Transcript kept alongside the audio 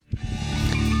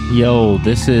Yo,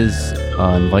 this is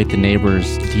Invite the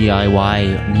Neighbors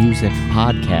DIY Music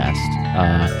Podcast.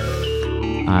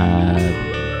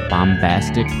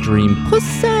 Bombastic Dream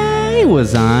Pussy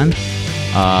was on.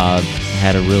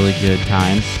 Had a really good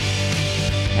time.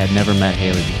 Had never met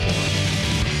Haley before,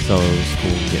 so it was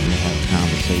cool getting to have a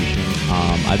conversation.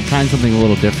 I'm trying something a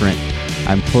little different.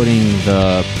 I'm putting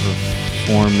the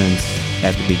performance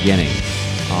at the beginning.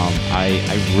 I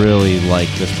really like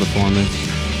this performance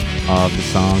of the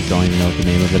song. Don't even know what the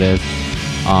name of it is.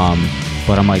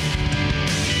 But I'm like,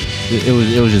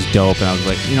 it was just dope, and I was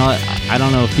like, you know what? I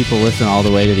don't know if people listen all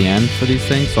the way to the end for these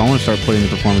things, so I want to start putting the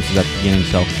performances at the beginning.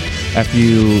 So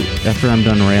after I'm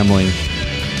done rambling,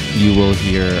 you will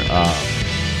hear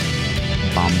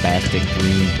Bombastic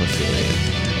Dream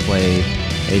play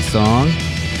a song,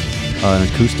 an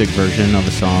acoustic version of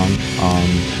a song,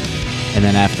 and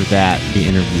then after that, the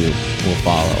interview will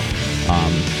follow.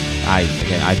 I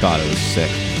thought it was sick.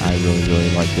 I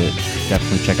really liked it.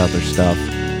 Definitely check out their stuff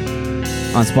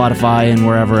on Spotify and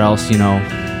wherever else. You know,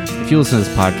 if you listen to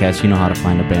this podcast, you know how to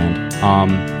find a band.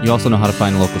 You also know how to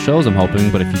find local shows, I'm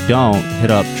hoping. But if you don't,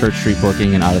 hit up Church Street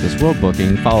Booking and Out of This World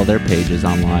Booking. Follow their pages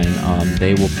online.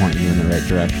 They will point you in the right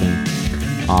direction.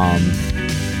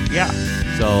 Yeah.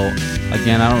 So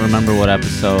again, I don't remember what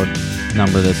episode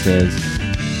number this is.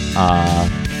 But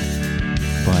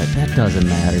that doesn't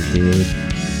matter, dude.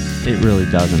 It really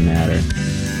doesn't matter.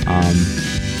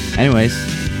 Anyways,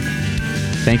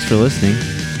 thanks for listening.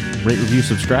 Rate, review,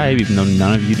 subscribe, even though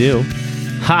none of you do.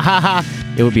 Ha ha ha!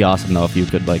 It would be awesome though if you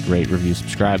could like rate, review,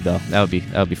 subscribe though. That would be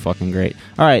fucking great.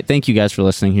 All right, thank you guys for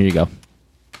listening. Here you go.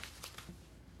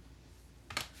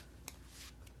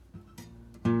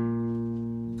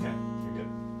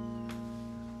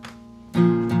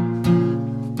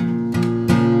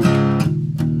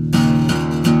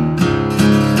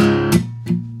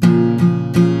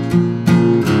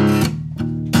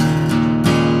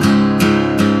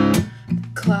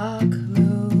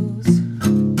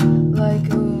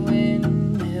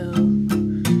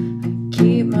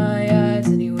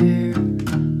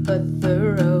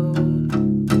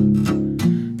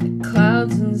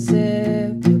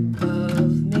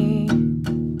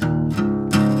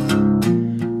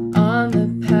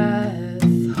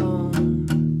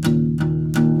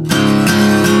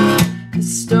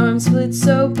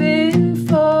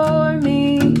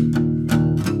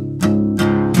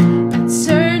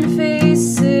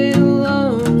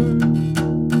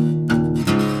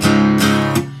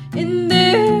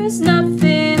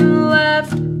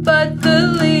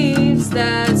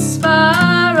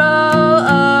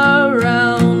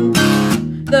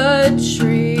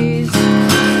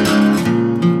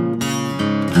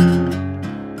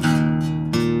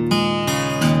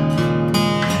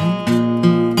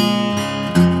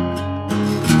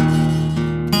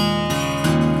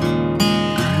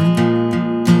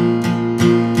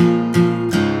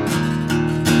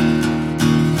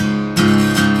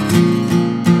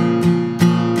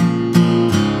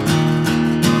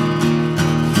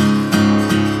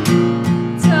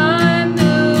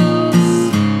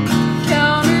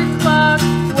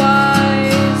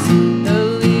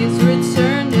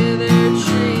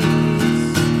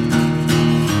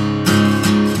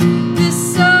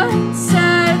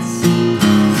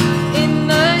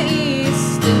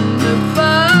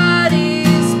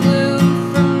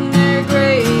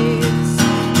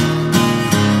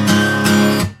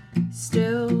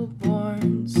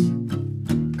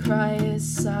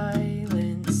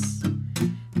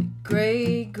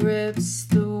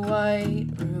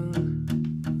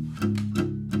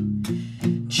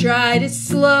 Try to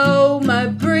slow my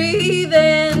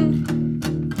breathing.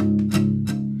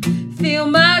 Feel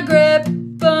my grip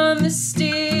on the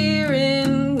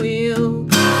steering wheel.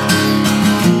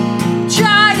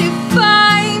 Try to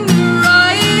find the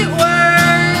right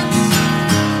words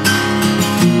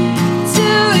to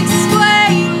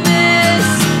explain this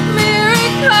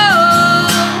miracle.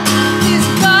 His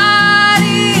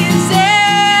body is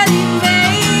animated.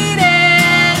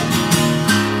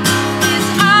 His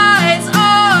eyes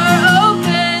are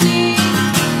opening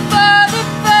for the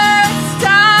first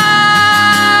time.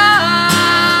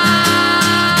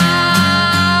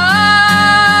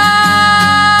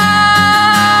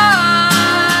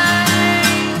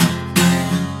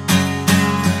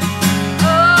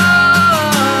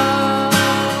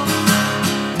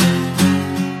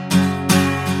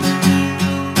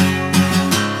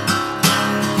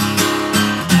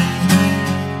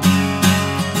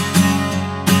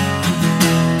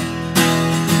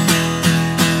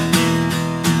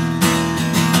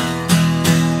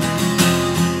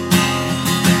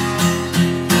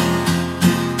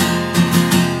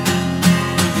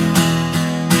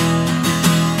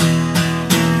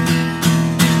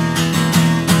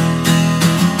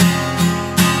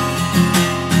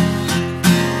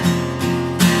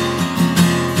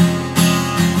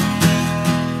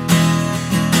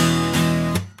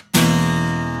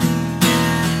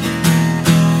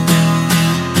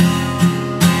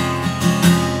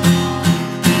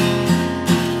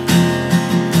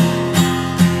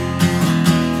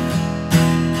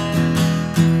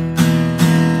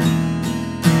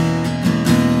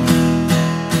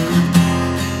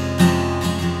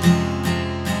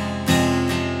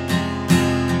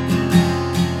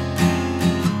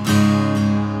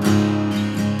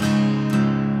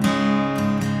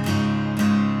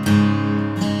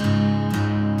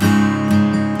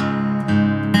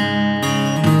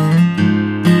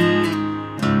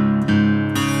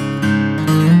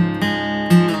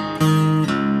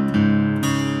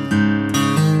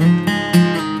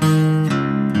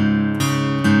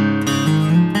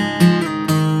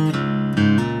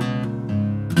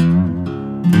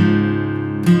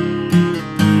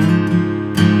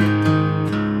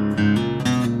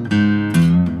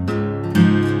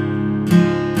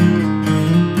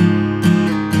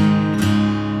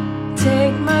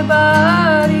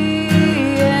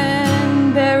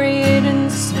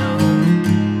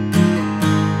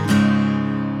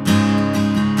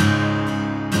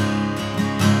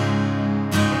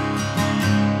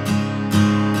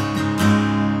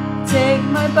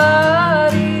 my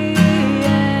body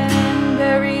and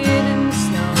bury it in the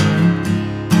snow.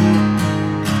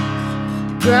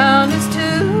 The ground is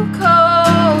too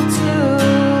cold to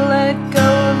let go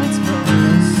of its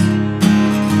bones.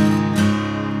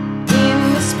 In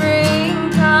the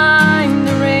springtime,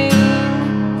 the rain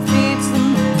feeds the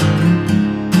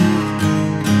moon.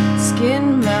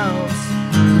 Skin melts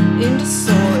into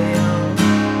soil,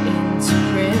 into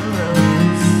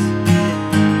primrose.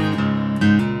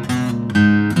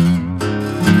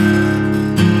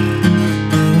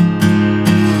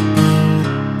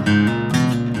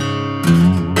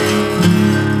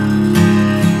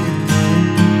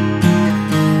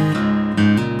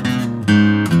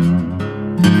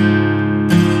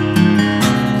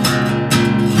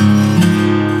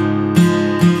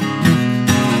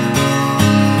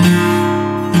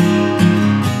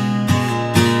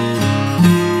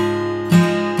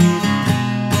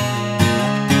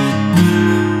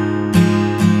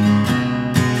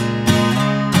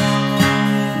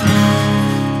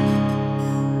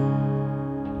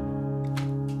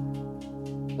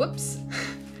 Whoops.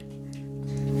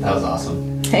 That was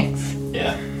awesome. Thanks.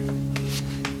 Yeah.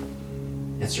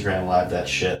 Instagram Live that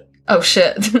shit. Oh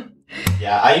shit.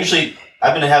 Yeah,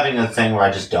 I've been having a thing where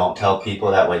I just don't tell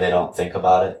people, that way they don't think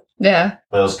about it. Yeah.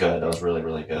 But it was good. It was really,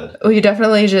 really good. Well, you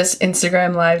definitely just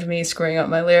Instagram lived me screwing up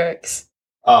my lyrics.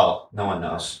 Oh, no one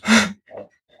knows.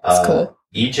 That's cool.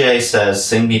 EJ says,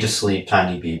 "Sing me to sleep,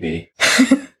 Tiny BB."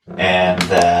 And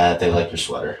that they like your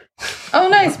sweater. Oh,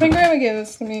 nice. My grandma gave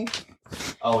this to me.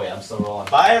 Oh, wait, I'm still rolling.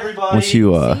 Bye, everybody. Once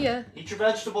you See ya. Eat your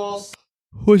vegetables.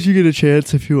 once you get a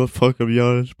chance, if you want to fucking be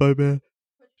honest, my man,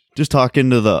 just talk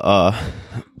into the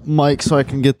mic so I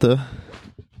can get the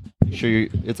make sure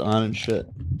it's on and shit.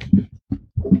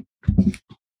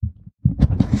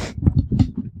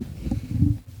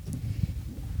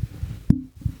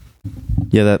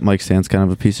 Yeah, that mic stand's kind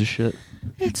of a piece of shit.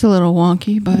 It's a little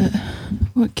wonky, but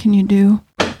what can you do?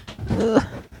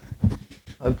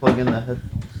 I plug in that head.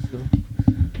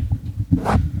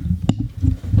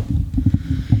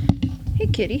 Hey,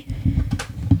 kitty.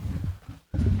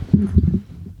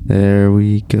 There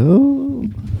we go.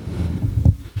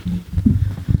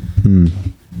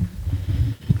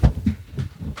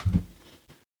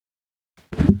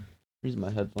 Here's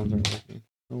my headphones aren't working.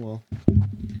 Oh well.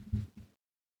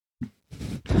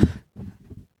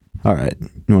 All right,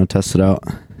 you want to test it out?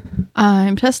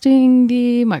 I'm testing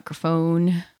the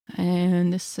microphone,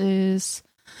 and this is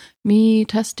me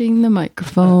testing the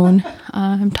microphone.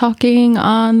 I'm talking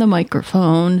on the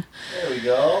microphone. There we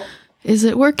go. Is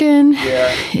it working?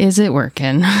 Yeah. Is it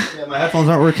working? Yeah, my headphones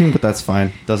aren't working, but that's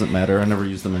fine. Doesn't matter. I never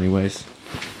use them anyways.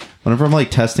 Whenever I'm like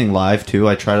testing live too,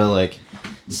 I try to like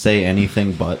say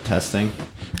anything but testing.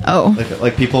 Oh.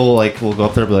 Like people like will go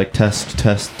up there and be like test,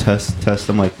 test, test, test.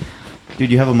 I'm like,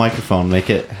 dude, you have a microphone.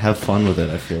 Have fun with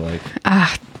it. I feel like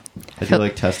I do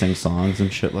like testing songs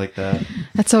and shit like that.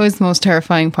 That's always the most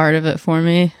terrifying part of it for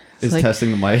me. Is like, testing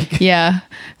the mic? Yeah,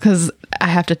 because I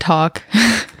have to talk.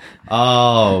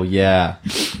 Oh yeah.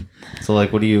 So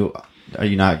like, are you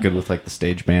not good with like the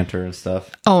stage banter and stuff?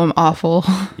 Oh, I'm awful.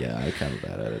 Yeah, I'm kind of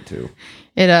bad at it too.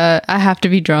 I have to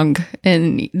be drunk,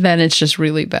 and then it's just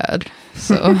really bad.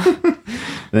 So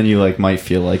Then you like might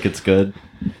feel like it's good.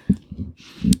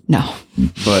 no.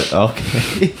 But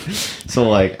okay. So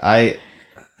like the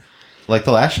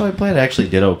last show I played, I actually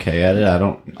did okay at it. I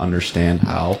don't understand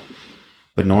how.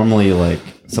 But normally like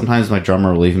sometimes my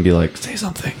drummer will even be like, say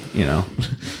something, you know.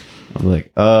 I'm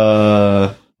like,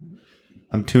 I'm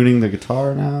tuning the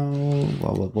guitar now,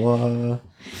 blah blah blah.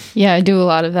 Yeah, I do a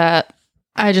lot of that.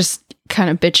 I just kind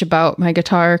of bitch about my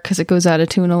guitar because it goes out of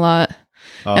tune a lot.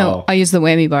 Oh. No, I use the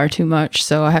whammy bar too much,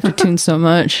 so I have to tune so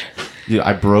much. Dude,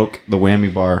 I broke the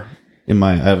whammy bar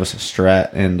I have a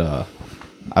Strat, and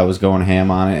I was going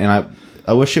ham on it, and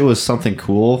I wish it was something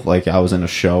cool, like I was in a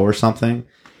show or something,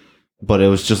 but it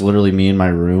was just literally me in my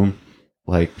room,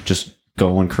 like just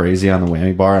going crazy on the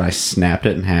whammy bar, and I snapped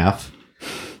it in half.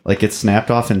 Like it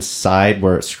snapped off inside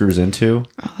where it screws into.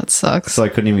 Oh, that sucks. So I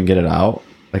couldn't even get it out.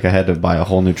 Like I had to buy a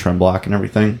whole new trim block and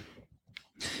everything.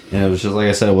 And it was just like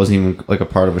I said, it wasn't even like a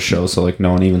part of a show, so like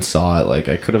no one even saw it. Like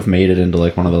I could have made it into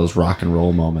like one of those rock and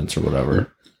roll moments or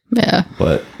whatever. Yeah.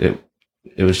 But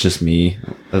it was just me.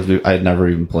 I had never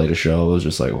even played a show. It was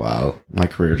just like, wow, my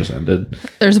career just ended.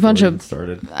 There's a bunch before it of even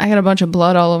started. I got a bunch of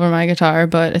blood all over my guitar,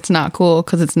 but it's not cool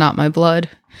because it's not my blood.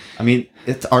 I mean,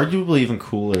 it's arguably even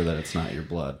cooler that it's not your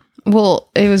blood. Well,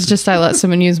 it was just I let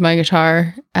someone use my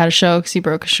guitar at a show because he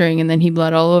broke a string and then he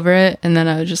bled all over it, and then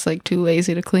I was just like too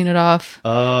lazy to clean it off.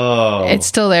 Oh, It's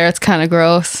still there. It's kind of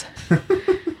gross.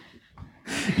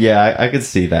 yeah, I could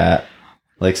see that.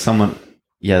 Like someone,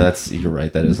 Yeah, you're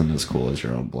right. That isn't as cool as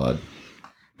your own blood.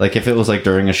 Like if it was like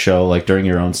during a show, like during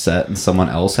your own set, and someone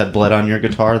else had bled on your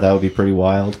guitar, that would be pretty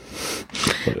wild.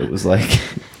 But it was like,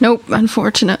 Nope,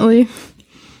 unfortunately.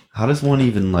 how does one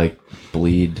even like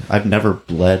bleed? I've never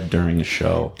bled during a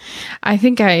show. I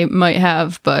think I might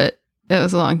have, but it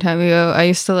was a long time ago. I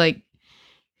used to like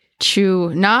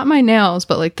chew, not my nails,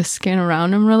 but like the skin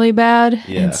around them really bad.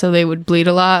 Yeah. And so they would bleed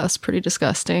a lot. It was pretty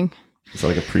disgusting. It's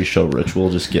like a pre-show ritual.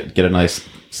 Just get a nice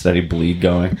steady bleed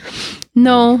going.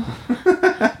 No,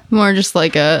 more just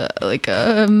like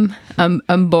I'm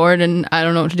bored and I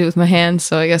don't know what to do with my hands,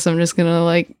 so I guess I'm just gonna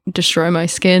like destroy my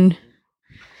skin.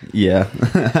 Yeah,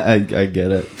 I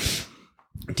get it.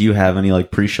 Do you have any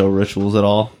like pre-show rituals at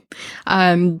all?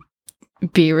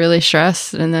 Be really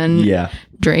stressed and then Yeah,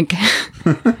 drink.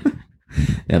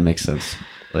 that makes sense.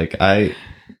 Like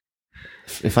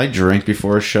if I drink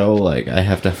before a show, like I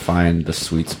have to find the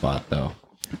sweet spot though.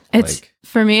 It's Like-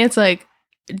 for me. It's like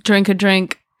drink a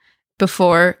drink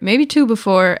before, maybe two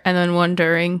before, and then one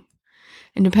during,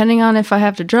 and depending on if I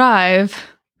have to drive,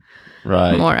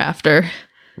 Right. more after.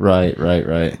 Right.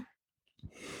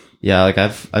 Yeah, like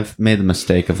I've made the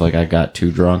mistake of like I got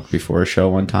too drunk before a show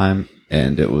one time,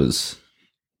 and it was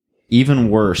even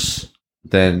worse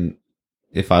than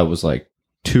if I was like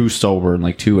too sober and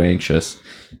like too anxious,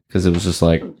 because it was just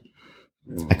like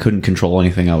I couldn't control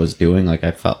anything I was doing. Like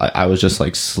I felt I was just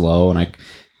like slow, and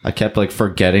I kept like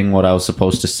forgetting what I was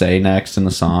supposed to say next in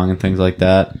the song and things like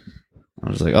that. I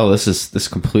was like, oh, this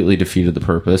completely defeated the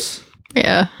purpose.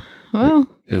 Yeah. Well,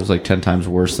 It was like 10 times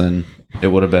worse than it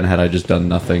would have been had I just done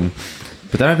nothing.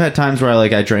 But then I've had times where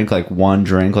I drank like one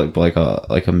drink, like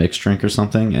a mixed drink or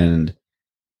something, and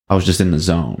I was just in the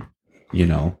zone, you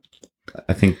know.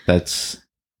 I think but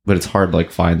it's hard to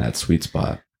like find that sweet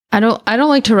spot. I don't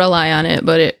like to rely on it,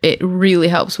 but it really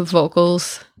helps with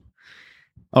vocals.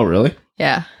 Oh, really?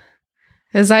 Yeah.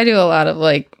 Because I do a lot of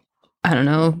like, I don't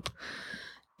know,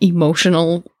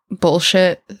 emotional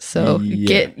bullshit. So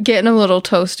Yeah. getting a little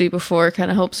toasty before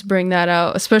kind of helps bring that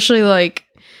out, especially like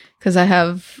because I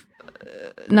have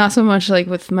not so much like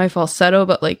with my falsetto,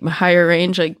 but like my higher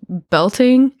range, like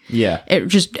belting. Yeah.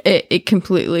 It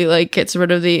completely like gets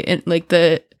rid of the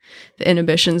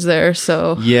inhibitions there.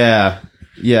 So Yeah.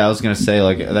 Yeah, I was gonna say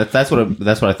like that's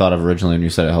what I thought of originally when you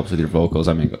said it helps with your vocals.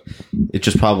 I mean, it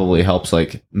just probably helps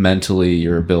like mentally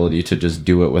your ability to just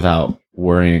do it without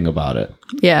worrying about it.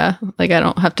 yeah, like I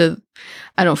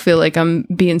don't feel like I'm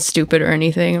being stupid or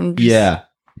anything. I'm just,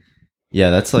 Yeah,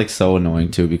 that's like so annoying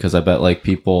too, because I bet like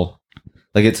people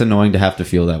like it's annoying to have to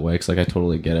feel that way, because like I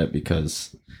totally get it,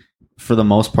 because for the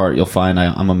most part you'll find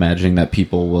I'm imagining that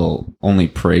people will only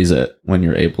praise it when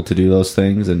you're able to do those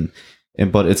things, and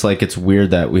but it's like it's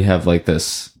weird that we have like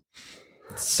this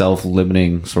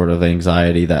self-limiting sort of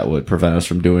anxiety that would prevent us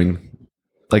from doing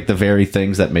like the very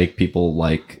things that make people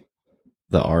like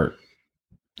the art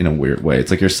in a weird way. It's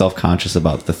like you're self-conscious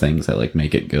about the things that like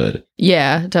make it good.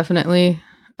 Yeah, definitely.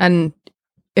 And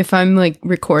if I'm like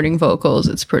recording vocals,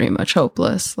 it's pretty much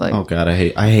hopeless. Like, Oh god, I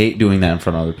hate doing that in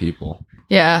front of other people.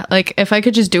 yeah, like if I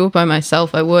could just do it by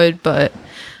myself, I would, but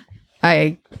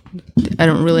I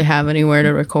don't really have anywhere to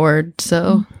record,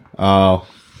 so Oh,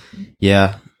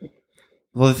 yeah.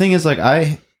 Well, the thing is, like,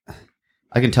 I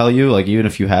can tell you, like, even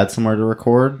if you had somewhere to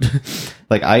record,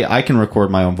 like, I can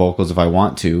record my own vocals if I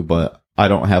want to, but I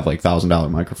don't have like $1,000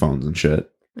 microphones and shit.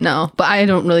 no, but I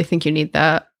don't really think you need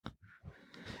that.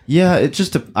 Yeah, it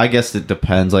just I guess it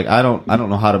depends. Like, I don't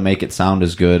know how to make it sound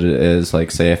as good as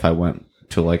like say if I went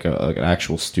to like an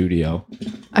actual studio.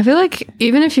 I feel like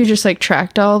even if you just like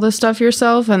tracked all the stuff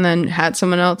yourself and then had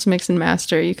someone else mix and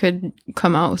master, you could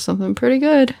come out with something pretty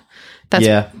good.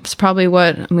 That's probably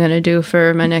what I'm going to do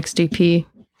for my next EP.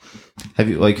 Have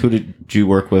you who did you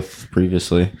work with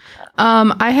previously?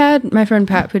 I had my friend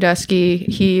Pat Pudeski.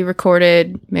 He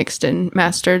recorded, mixed, and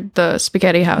mastered the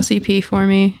Spaghetti House EP for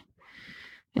me.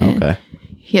 And Okay.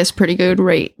 he has pretty good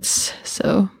rates,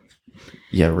 so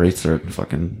Yeah, rates are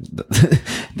fucking.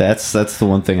 That's the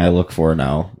one thing I look for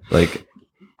now. Like,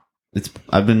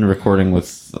 I've been recording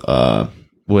with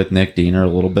Nick Diener a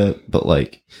little bit, but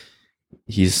like,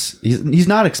 he's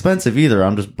not expensive either.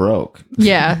 I'm just broke.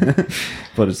 yeah.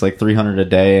 But it's like $300 a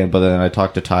day. But then I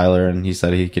talked to Tyler, and he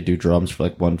said he could do drums for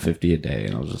like $150 a day,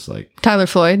 and I was just like, Tyler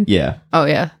Floyd. yeah. Oh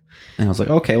yeah. And I was like,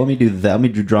 okay, let me do that. Let me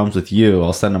do drums with you.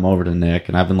 I'll send them over to Nick.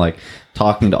 And I've been like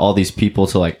talking to all these people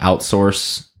to like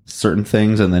outsource certain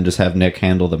things and then just have Nick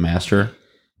handle the master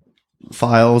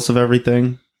files of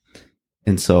everything.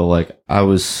 And so like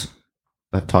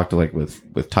I've talked to like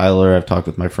with Tyler, I've talked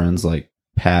with my friends like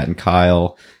Pat and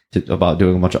Kyle about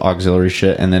doing a bunch of auxiliary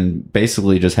shit, and then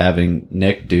basically just having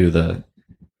Nick do the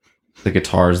the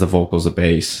guitars, the vocals, the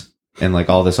bass, and like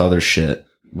all this other shit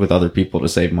with other people to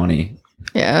save money.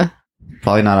 Yeah.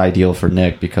 Probably not ideal for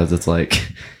Nick because it's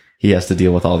like he has to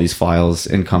deal with all these files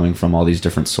incoming from all these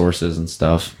different sources and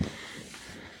stuff.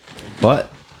 But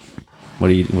what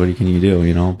can you do?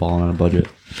 You know, balling on a budget.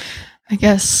 I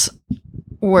guess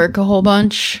work a whole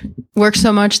bunch. Work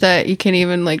so much that you can't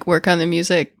even like work on the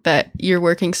music, that you're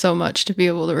working so much to be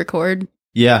able to record.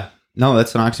 Yeah. No,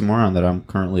 that's an oxymoron that I'm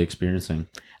currently experiencing.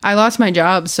 I lost my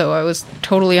job, so I was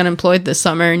totally unemployed this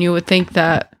summer, and you would think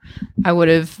that I would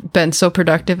have been so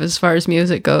productive as far as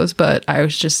music goes, but I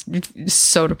was just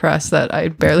so depressed that I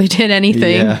barely did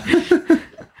anything. Yeah,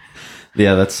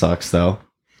 yeah, that sucks though.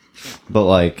 But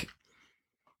like,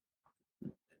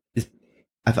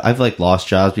 I've like lost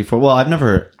jobs before. Well, I've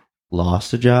never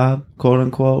lost a job, quote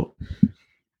unquote.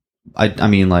 I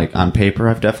mean, like on paper,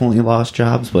 I've definitely lost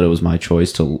jobs, but it was my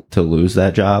choice to lose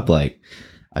that job. Like,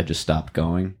 I just stopped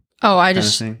going. Oh, I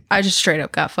just straight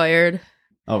up got fired.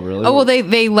 Oh, really? Oh, well,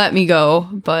 they let me go,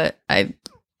 but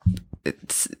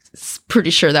it's pretty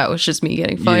sure that was just me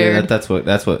getting fired. Yeah, that's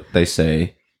what they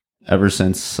say. Ever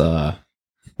since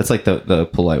that's like the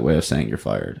polite way of saying you're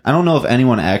fired. I don't know if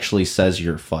anyone actually says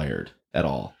you're fired at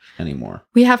all anymore.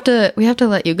 We have to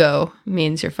let you go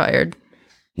means you're fired.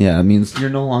 Yeah, it means you're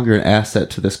no longer an asset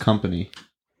to this company.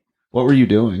 What were you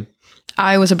doing?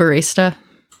 I was a barista.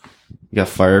 You got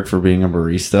fired for being a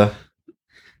barista?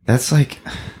 That's like,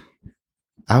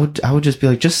 I would just be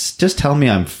like, just tell me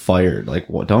I'm fired. Like,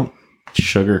 what? Don't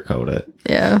sugarcoat it.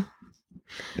 Yeah.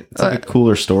 It's like a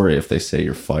cooler story if they say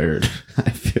you're fired.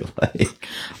 I feel like.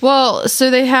 Well, so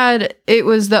it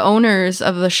was the owners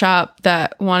of the shop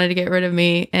that wanted to get rid of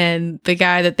me, and the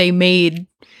guy that they made,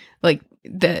 like,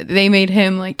 they made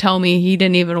him like tell me he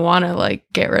didn't even want to like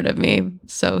get rid of me.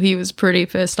 So he was pretty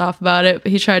pissed off about it,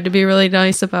 but he tried to be really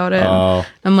nice about it. Oh.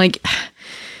 I'm like,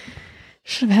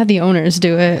 should have had the owners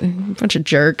do it. Bunch of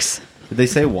jerks. Did they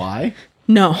say why?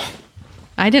 No.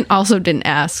 I didn't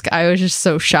ask. I was just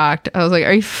so shocked. I was like,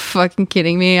 are you fucking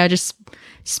kidding me? I just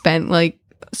spent like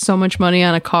so much money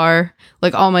on a car,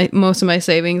 like most of my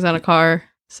savings on a car.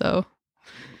 So.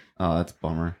 Oh, that's a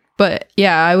bummer. But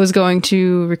yeah, I was going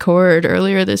to record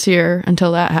earlier this year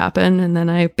until that happened. And then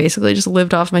I basically just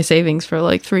lived off my savings for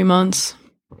like 3 months.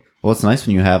 Well, it's nice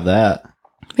when you have that.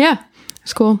 Yeah,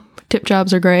 it's cool. Tip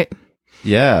jobs are great.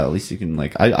 Yeah, at least you can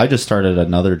like, I just started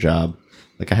another job.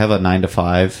 Like I have a 9 to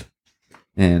 5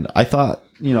 and I thought,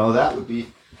 you know, that would be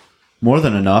more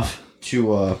than enough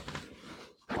to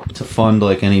fund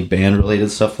like any band related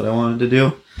stuff that I wanted to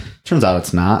do. Turns out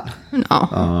it's not.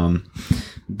 No.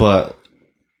 But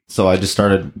so I just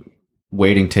started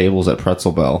waiting tables at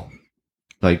Pretzel Bell,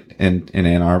 like in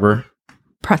Ann Arbor.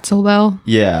 Pretzel Bell?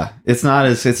 Yeah. It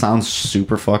sounds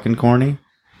super fucking corny,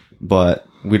 but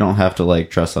we don't have to like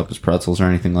dress up as pretzels or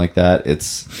anything like that.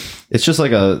 It's just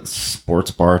like a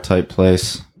sports bar type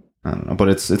place. I don't know, but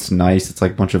it's nice. It's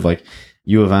like a bunch of like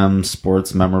U of M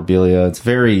sports memorabilia. It's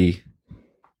very,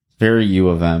 very U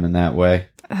of M in that way.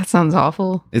 That sounds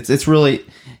awful. It's really,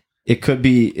 it could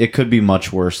be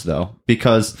much worse though,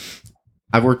 because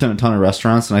I've worked in a ton of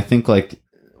restaurants and I think like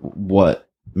what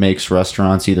makes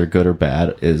restaurants either good or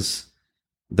bad is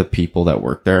the people that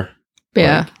work there.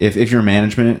 Yeah. Like, if your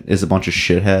management is a bunch of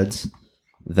shitheads,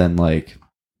 then like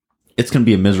it's going to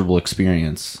be a miserable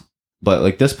experience. But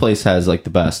like this place has like the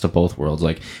best of both worlds.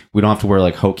 Like we don't have to wear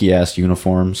like hokey ass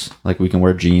uniforms. Like we can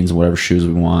wear jeans and whatever shoes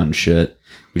we want and shit.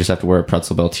 We just have to wear a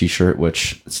Pretzel Bell t-shirt,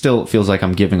 which still feels like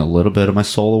I'm giving a little bit of my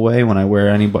soul away when I wear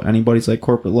anybody's like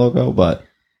corporate logo, but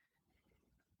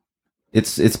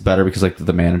it's better because like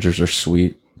the managers are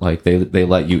sweet. Like they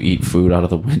let you eat food out of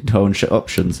the window and shit. Oh,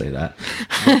 shouldn't say that.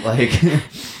 But, like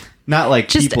not like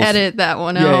just edit that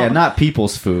one out. Yeah, not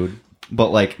people's food,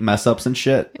 but like mess ups and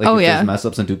shit. Like if there's mess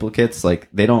ups and duplicates, like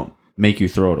they don't make you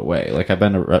throw it away. Like I've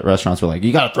been to restaurants where like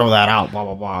you got to throw that out, blah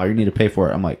blah blah. You need to pay for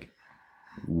it. I'm like,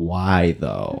 why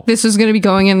though? This is going to be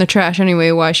going in the trash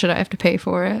anyway. Why should I have to pay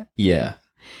for it? Yeah.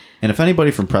 And if anybody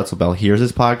from Pretzel Bell hears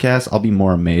this podcast, I'll be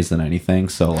more amazed than anything.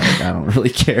 So like, I don't really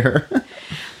care.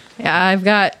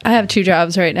 Yeah, I have 2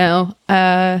 jobs right now.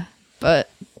 But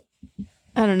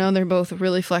I don't know. They're both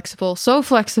really flexible. So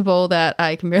flexible that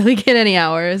I can barely get any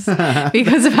hours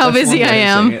because of how busy I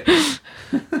am.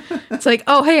 It's like,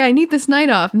 oh, hey, I need this night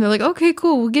off. And they're like, okay,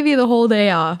 cool. We'll give you the whole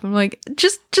day off. I'm like,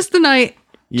 just the night.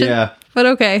 Yeah. But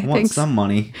okay. I want thanks. some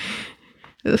money.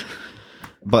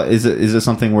 But is it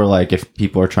something where like if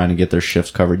people are trying to get their shifts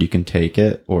covered, you can take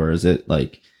it? Or is it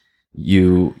like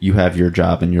you have your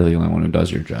job and you're the only one who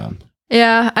does your job?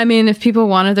 Yeah. I mean, if people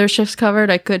wanted their shifts covered,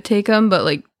 I could take them. But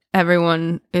like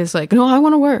everyone is like, no, I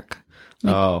want to work.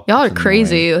 Oh, Y'all are that's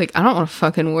crazy. annoying. Like, I don't want to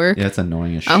fucking work. Yeah, it's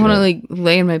annoying as shit. I want to like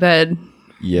lay in my bed,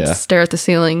 Yeah, stare at the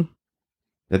ceiling.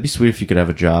 that'd be sweet if you could have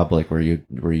a job like where you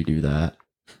do that.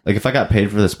 Like if I got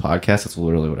paid for this podcast, that's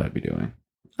literally what I'd be doing.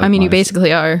 I mean, you honestly.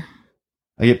 basically are.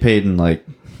 I get paid in like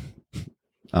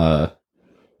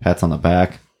pats on the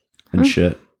back and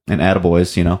shit. And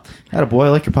attaboys, you know. Attaboy, I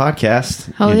like your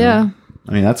podcast. Hell you know? yeah.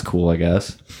 I mean, that's cool, I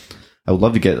guess. I would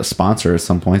love to get a sponsor at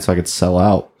some point so I could sell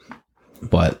out.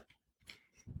 But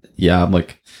yeah, I'm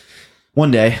like,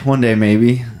 one day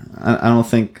maybe. I don't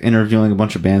think interviewing a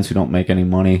bunch of bands who don't make any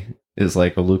money is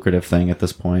like a lucrative thing at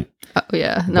this point. Oh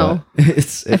yeah, no. But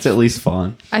it's at least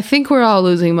fun. I think we're all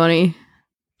losing money.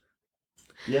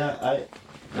 Yeah,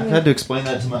 I've had to explain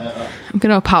that to my. I'm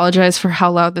gonna apologize for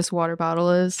how loud this water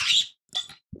bottle is.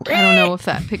 I don't know if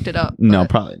that picked it up. No, but-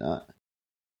 probably not.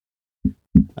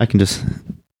 I can just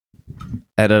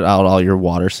edit out all your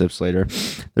water sips later.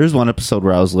 There's one episode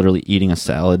where I was literally eating a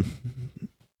salad,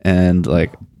 and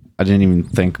like I didn't even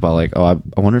think about like, oh,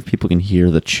 I wonder if people can hear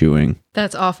the chewing.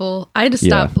 That's awful. I had to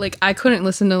stop. Yeah. Like, I couldn't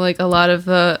listen to like a lot of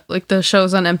the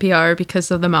shows on NPR because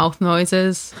of the mouth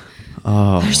noises.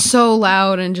 Oh, They're so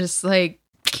loud and just like.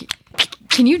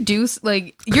 Can you do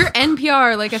like your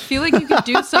NPR? Like, I feel like you could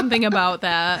do something about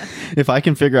that. if I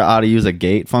can figure out how to use a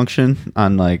gate function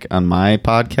on my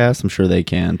podcast, I'm sure they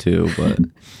can too. But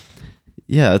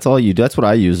yeah, that's all you do. That's what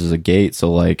I use as a gate. So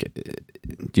like,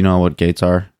 do you know what gates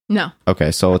are? No.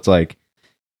 Okay, so it's like,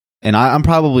 and I'm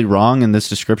probably wrong in this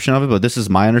description of it, but this is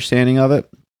my understanding of it.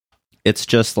 It's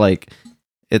just like,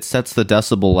 it sets the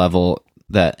decibel level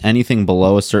that anything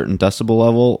below a certain decibel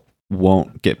level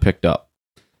won't get picked up.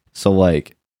 So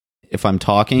like, if I'm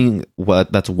talking,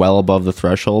 that's well above the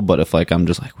threshold, but if like I'm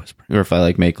just like whispering, or if I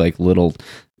like make like little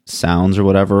sounds or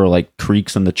whatever, or like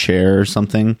creaks in the chair or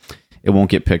something, it won't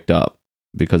get picked up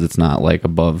because it's not like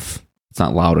above, it's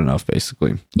not loud enough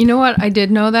basically. You know what? I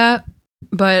did know that,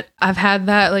 but I've had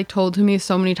that like told to me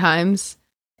so many times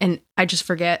and I just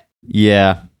forget.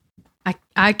 Yeah.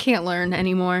 I can't learn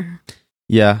anymore.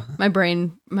 Yeah. My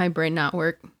brain not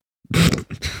work.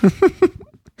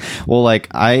 Well, like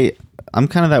I'm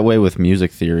kind of that way with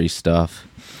music theory stuff.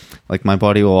 Like my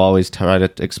buddy will always try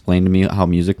to explain to me how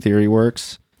music theory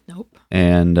works. Nope.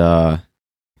 And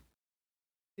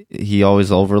he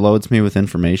always overloads me with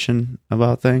information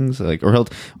about things. Like, or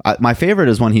my favorite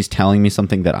is when he's telling me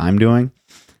something that I'm doing.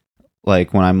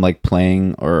 Like when I'm like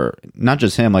playing, or not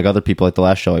just him, like other people. Like the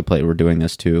last show I played were doing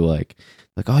this too. Like,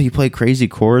 oh, you play crazy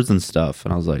chords and stuff.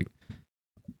 And I was like,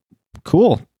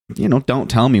 cool. You know, don't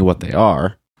tell me what they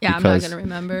are. Yeah, because, I'm not gonna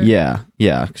remember. Yeah,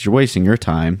 because you're wasting your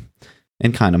time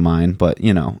and kind of mine. But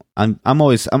you know, I'm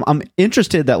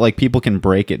interested that like people can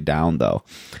break it down though.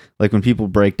 Like when people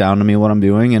break down to me what I'm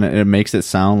doing, and it makes it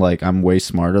sound like I'm way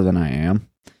smarter than I am.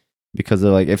 Because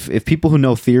they're like, if people who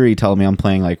know theory tell me I'm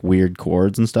playing like weird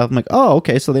chords and stuff, I'm like, oh,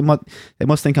 okay, so they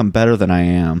must think I'm better than I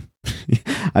am.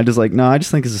 I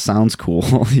just think this sounds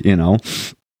cool, you know?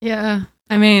 Yeah,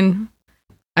 I mean,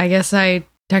 I guess I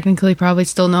technically probably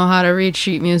still know how to read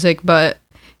sheet music, but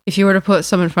if you were to put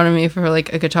some in front of me for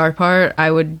like a guitar part, I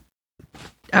would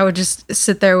just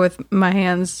sit there with my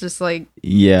hands just like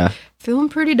feeling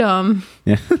pretty dumb.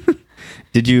 Yeah.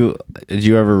 Did you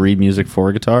ever read music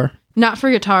for guitar? Not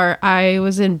for guitar. I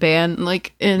was in band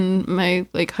like in my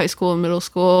like high school and middle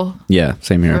school. Yeah,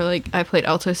 same here. For like I played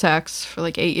alto sax for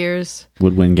like 8 years.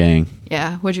 Woodwind Gang.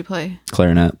 Yeah, what'd you play?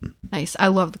 Clarinet. Nice. I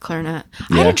love the clarinet.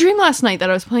 I had a dream last night that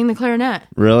I was playing the clarinet.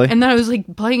 Really? And then I was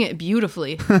like playing it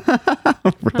beautifully.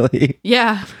 Really?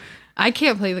 Yeah. I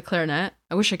can't play the clarinet.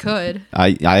 I wish I could.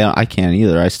 I can't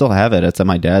either. I still have it. It's at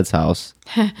my dad's house.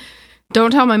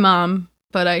 Don't tell my mom,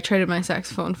 but I traded my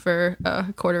saxophone for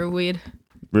a quarter of weed.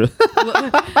 Really?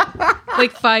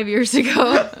 Like 5 years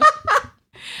ago.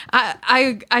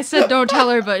 I said don't tell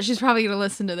her, but she's probably gonna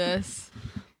listen to this.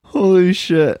 Holy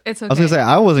shit. It's okay. I was gonna say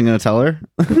I wasn't gonna tell her.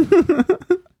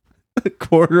 A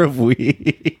quarter of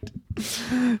weed.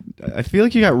 I feel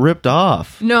like you got ripped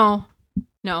off. No.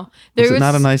 Was it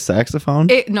not a nice saxophone?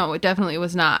 No, it definitely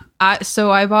was not. So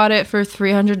I bought it for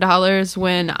 $300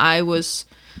 when I was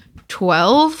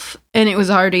 12, and it was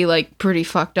already like pretty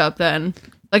fucked up then.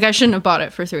 Like I shouldn't have bought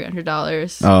it for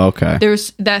 $300. Oh, okay.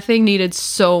 That thing needed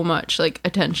so much like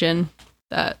attention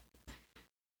that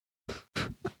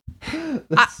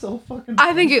That's so fucking funny.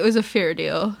 I think it was a fair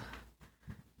deal.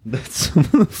 That's some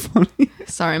of the funny.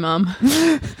 Sorry, Mom.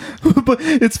 But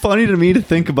it's funny to me to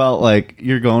think about like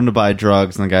you're going to buy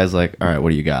drugs and the guy's like, all right, what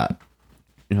do you got?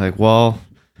 You're like, well,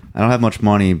 I don't have much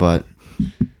money, but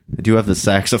I do have the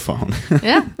saxophone.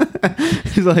 Yeah.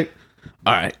 He's like,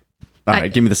 all right,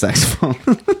 give me the saxophone.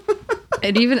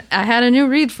 I had a new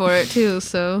reed for it too,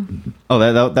 so Oh,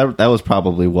 that was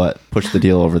probably what pushed the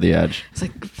deal over the edge. it's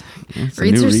like It's a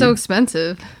reeds new are so reed.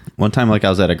 expensive. One time, like I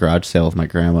was at a garage sale with my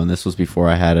grandma, and this was before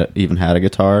I even had a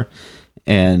guitar.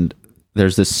 And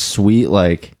there's this sweet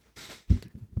like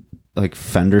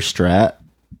Fender Strat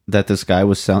that this guy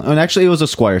was selling. And actually, it was a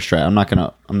Squire Strat. I'm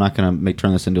not gonna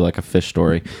turn this into like a fish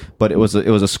story, but it was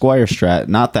a Squire Strat,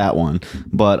 not that one,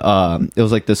 but it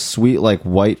was like this sweet like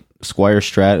white Squire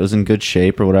Strat. It was in good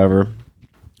shape or whatever.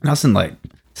 And I was in like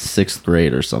 6th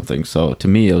grade or something, so to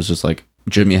me it was just like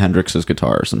Jimi Hendrix's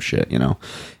guitar or some shit, you know.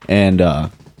 And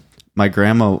my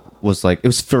grandma was like, it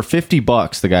was for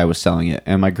 $50. The guy was selling it,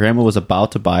 and my grandma was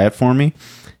about to buy it for me,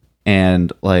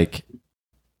 and like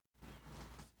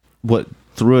what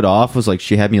threw it off was like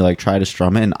she had me like try to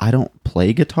strum it, and I don't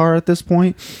play guitar at this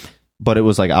point, but it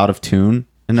was like out of tune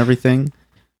and everything.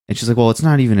 And she's like, well, it's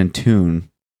not even in tune.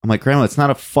 I'm like, Grandma, it's not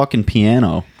a fucking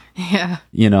piano. Yeah.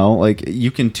 You know, like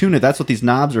you can tune it. That's what these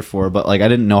knobs are for. But like I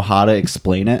didn't know how to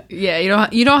explain it. Yeah,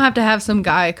 you don't have to have some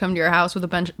guy come to your house with a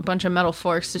bunch of metal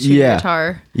forks to tune your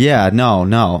guitar. Yeah,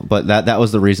 no. But that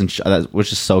was the reason,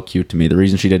 which is so cute to me. The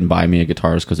reason she didn't buy me a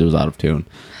guitar is because it was out of tune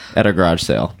at a garage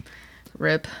sale.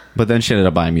 Rip. But then she ended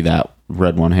up buying me that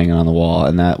red one hanging on the wall,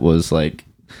 and that was like,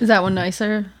 Is that one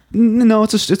nicer? no,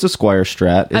 it's a Squire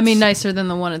Strat. I mean, nicer than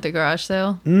the one at the garage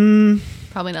sale?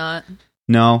 Probably not.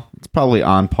 No, it's probably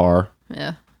on par.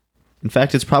 Yeah. In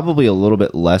fact, it's probably a little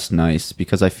bit less nice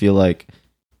because I feel like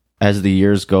as the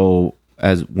years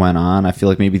went on, I feel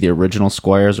like maybe the original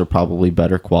Squires are probably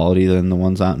better quality than the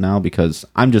ones out now, because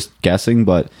I'm just guessing,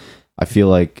 but I feel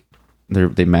like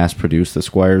they mass produced the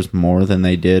Squires more than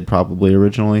they did probably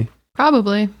originally.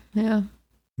 Probably, yeah.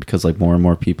 Because like more and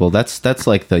more people, that's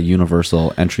like the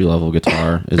universal entry level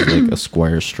guitar is like a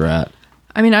Squire Strat.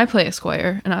 I mean, I play a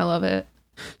Squire and I love it.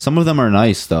 Some of them are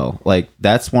nice though. Like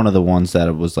that's one of the ones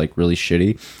that was like really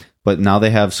shitty. But now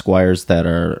they have Squires that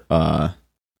are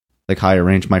like higher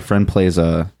range. My friend plays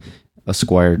a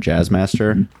Squire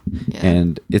Jazzmaster,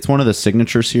 and it's one of the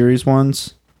signature series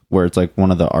ones where it's like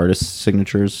one of the artist's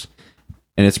signatures,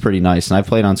 and it's pretty nice. And I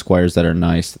played on Squires that are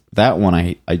nice. That one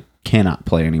I cannot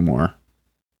play anymore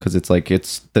because it's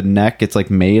the neck. It's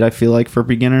like made, I feel like, for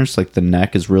beginners. Like the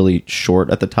neck is really short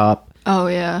at the top. Oh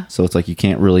yeah. So it's like you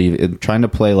can't really trying to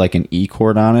play like an E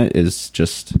chord on it is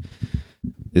just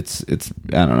it's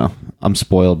I don't know. I'm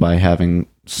spoiled by having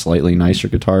slightly nicer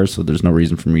guitars, so there's no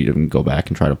reason for me to even go back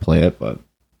and try to play it. But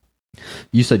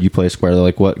you said you play a Squire.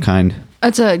 Like what kind?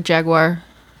 It's a Jaguar.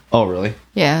 Oh really?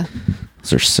 Yeah.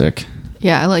 They're sick.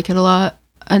 Yeah, I like it a lot.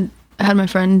 I had my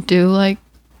friend do like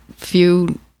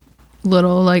few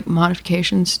little like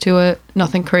modifications to it.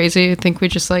 Nothing crazy. I think we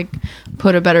just like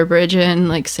put a better bridge in,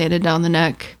 like sanded down the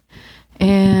neck,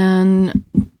 and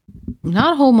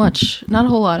not a whole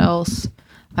lot else.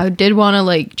 I did want to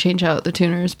like change out the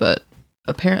tuners, but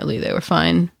apparently they were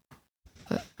fine.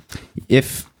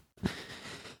 If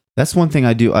that's one thing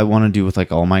I want to do with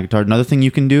like all my guitars. Another thing you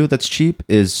can do that's cheap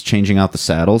is changing out the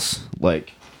saddles.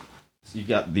 Like so you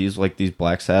got these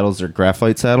black saddles, they're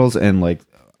graphite saddles, and like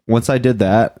once I did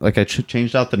that, like I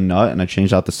changed out the nut and I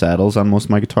changed out the saddles on most of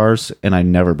my guitars, and I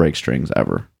never break strings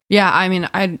ever. Yeah, I mean,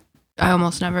 I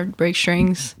almost never break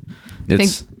strings. I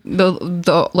think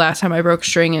the last time I broke a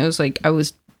string, it was like I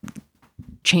was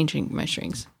changing my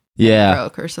strings. Yeah,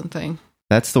 broke or something.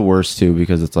 That's the worst too,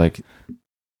 because it's like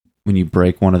when you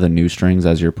break one of the new strings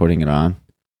as you're putting it on.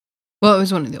 Well, it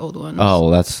was one of the old ones. Oh,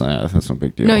 that's no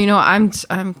big deal. No, you know, I'm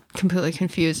completely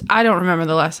confused. I don't remember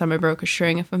the last time I broke a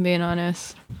string, if I'm being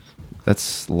honest.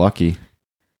 That's lucky.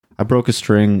 I broke a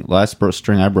string. Last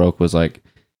string I broke was like,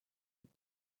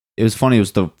 it was funny. It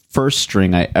was the first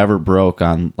string I ever broke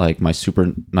on like my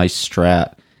super nice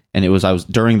Strat, and I was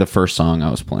during the first song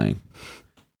I was playing,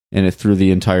 and it threw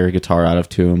the entire guitar out of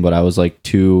tune. But I was like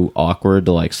too awkward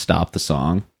to like stop the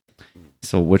song,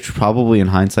 so which probably in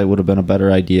hindsight would have been a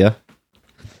better idea.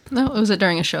 No, was it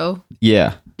during a show?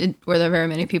 Yeah. Were there very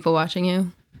many people watching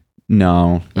you?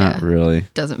 No, not really.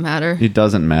 Doesn't matter. It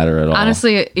doesn't matter at all.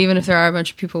 Honestly, even if there are a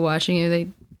bunch of people watching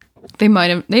you, they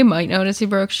might notice you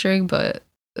broke string, but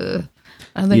I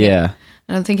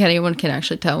don't think anyone can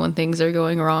actually tell when things are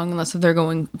going wrong unless they're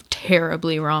going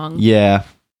terribly wrong. Yeah.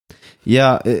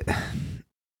 In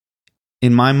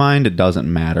my mind, it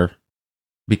doesn't matter,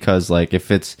 because like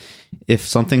if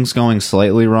something's going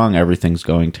slightly wrong, everything's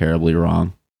going terribly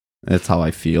wrong. That's how I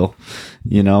feel,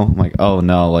 you know. I'm like, oh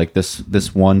no, like this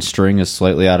one string is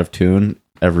slightly out of tune.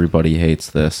 Everybody hates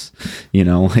this, you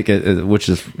know, like which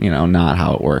is, you know, not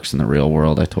how it works in the real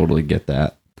world. I totally get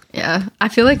that. Yeah, I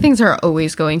feel like things are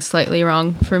always going slightly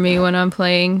wrong for me when I'm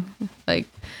playing. Like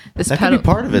this That pedal, could be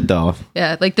part of it, though.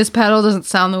 yeah, like this pedal doesn't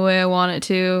sound the way I want it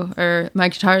to, or my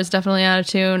guitar is definitely out of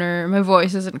tune, or my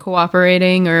voice isn't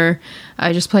cooperating, or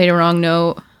I just played a wrong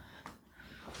note.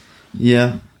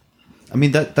 Yeah. I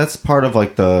mean, that's part of,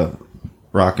 like, the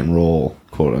rock and roll,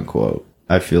 quote unquote.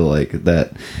 I feel like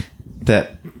that there's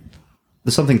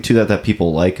something to that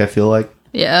people like, I feel like.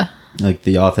 Yeah, Like,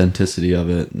 the authenticity of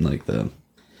it, and, like,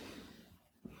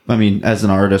 I mean, as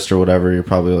an artist or whatever, you're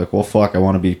probably like, well, fuck, I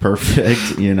want to be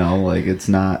perfect, you know? Like, it's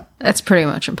not... that's pretty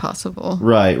much impossible.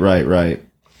 Right.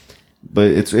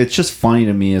 But it's just funny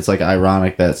to me. It's, like,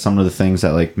 ironic that some of the things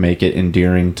that, like, make it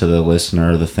endearing to the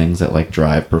listener are the things that, like,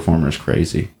 drive performers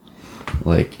crazy.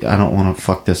 Like, I don't want to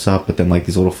fuck this up, but then, like,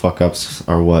 these little fuck-ups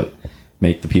are what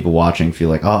make the people watching feel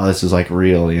like, oh, this is, like,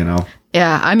 real, you know?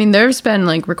 Yeah, I mean, there's been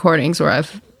like recordings where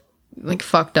I've like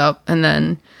fucked up and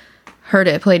then heard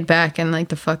it played back and like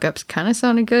the fuck ups kind of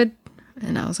sounded good.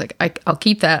 And I was like, I'll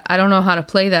keep that. I don't know how to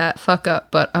play that fuck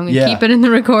up, but I'm going to keep it in the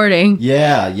recording.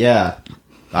 Yeah.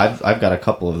 I've got a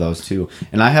couple of those too.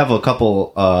 And I have a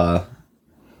couple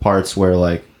parts where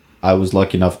like I was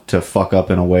lucky enough to fuck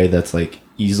up in a way that's like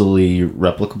easily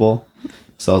replicable.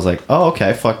 So I was like, oh, okay,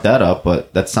 I fucked that up,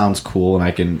 but that sounds cool and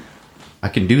I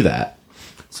can do that.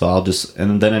 So I'll just,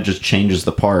 and then it just changes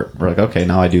the part. We're like, okay,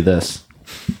 now I do this.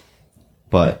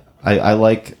 But I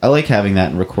like having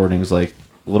that in recordings, like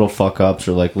little fuck ups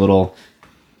or like little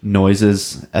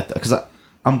noises at the, because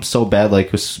I'm so bad.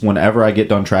 Like whenever I get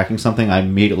done tracking something, I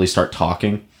immediately start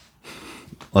talking.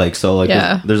 Like so, like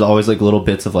there's always like little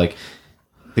bits of like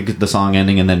the song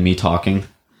ending and then me talking.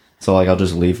 So like I'll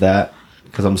just leave that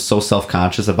because I'm so self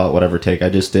conscious about whatever take I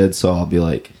just did. So I'll be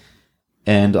like.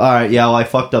 And all right, yeah, well, I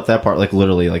fucked up that part like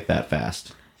literally like that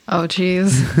fast. Oh,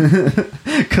 jeez.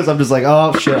 Because I'm just like,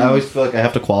 oh shit, I always feel like I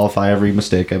have to qualify every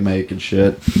mistake I make and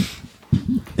shit.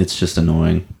 It's just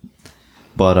annoying.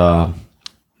 But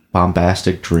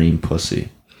bombastic dream pussy.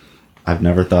 I've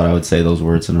never thought I would say those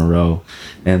words in a row,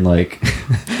 and like,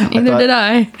 Neither did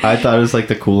I. I thought it was like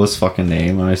the coolest fucking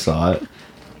name when I saw it.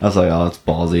 I was like, oh, it's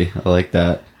ballsy. I like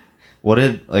that. Where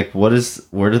did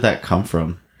that come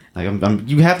from? Like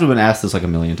you have to have been asked this like a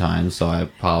million times, so I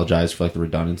apologize for like the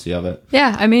redundancy of it.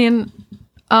 Yeah, I mean,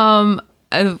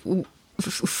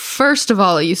 first of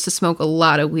all, I used to smoke a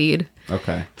lot of weed.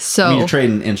 Okay. So I mean, you're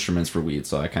trading instruments for weed,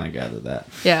 so I kind of gathered that.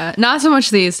 Yeah, not so much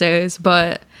these days,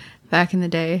 but back in the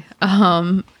day,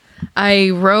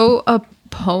 I wrote a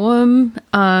poem.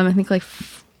 I think like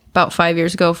about 5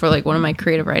 years ago for like one of my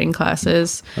creative writing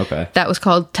classes. Okay. That was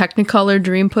called Technicolor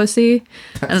Dream Pussy.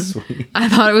 That's sweet. I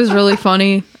thought it was really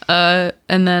funny. And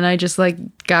then I just like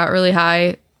got really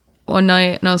high one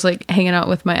night and I was like hanging out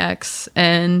with my ex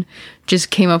and just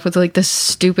came up with like this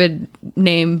stupid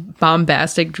name,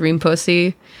 Bombastic Dream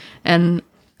Pussy. And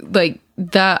like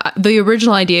the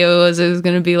original idea was it was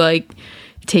going to be like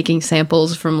taking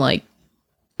samples from like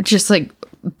just like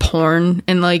porn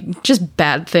and like just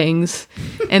bad things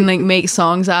and like make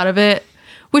songs out of it,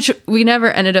 which we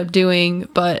never ended up doing.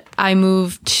 But I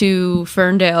moved to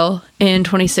Ferndale in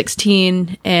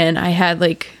 2016 and I had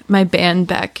like my band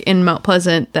back in Mount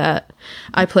Pleasant that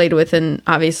I played with, and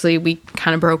obviously we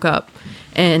kind of broke up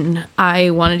and I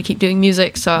wanted to keep doing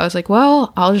music, so I was like,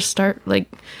 well, I'll just start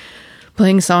like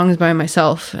playing songs by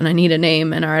myself and I need a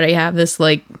name, and I already have this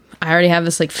like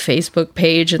Facebook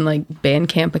page and like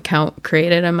Bandcamp account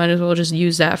created. I might as well just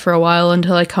use that for a while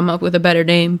until I come up with a better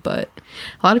name. But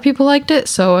a lot of people liked it,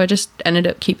 so I just ended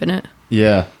up keeping it.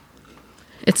 Yeah.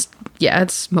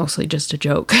 It's mostly just a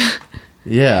joke.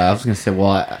 Yeah, I was gonna say,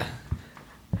 well,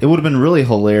 it would have been really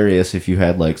hilarious if you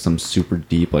had like some super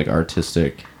deep like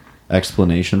artistic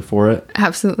explanation for it.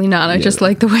 Absolutely not. I just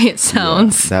like the way it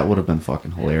sounds. Yeah, that would have been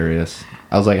fucking hilarious.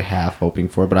 I was like half hoping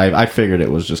for it, but I figured it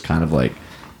was just kind of like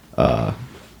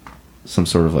some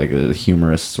sort of like a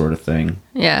humorous sort of thing.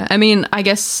 Yeah, I mean, I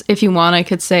guess if you want, I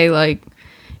could say like,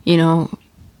 you know,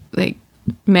 like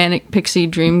Manic Pixie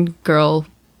Dream Girl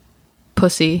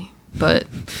Pussy, but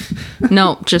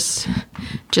no, just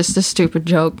a stupid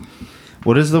joke.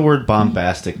 What does the word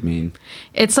bombastic mean?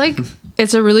 It's like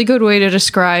it's a really good way to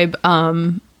describe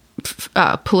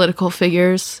political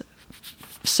figures.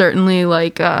 Certainly,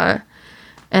 like,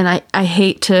 and I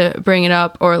hate to bring it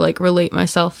up or like relate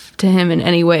myself to him in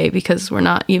any way because we're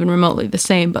not even remotely the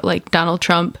same. But like Donald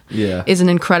Trump is an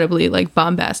incredibly like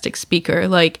bombastic speaker.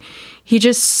 Like he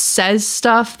just says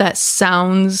stuff that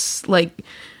sounds like,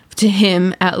 to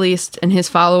him at least and his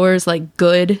followers, like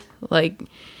good. Like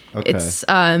it's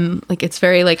like it's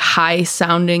very like high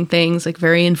sounding things, like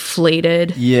very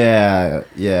inflated. Yeah.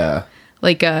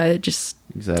 Like just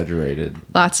Exaggerated.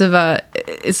 Lots of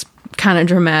it's kind of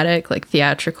dramatic, like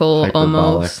theatrical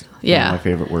almost. Yeah. One of my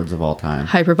favorite words of all time.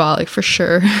 Hyperbolic for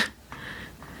sure.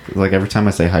 Like every time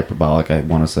I say hyperbolic, I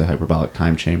want to say hyperbolic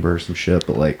time chamber or some shit,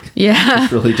 but like Yeah.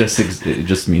 it's really it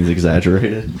just means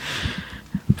exaggerated.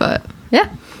 But yeah.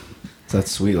 So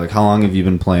that's sweet. Like how long have you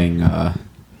been playing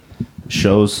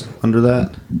shows under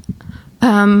that?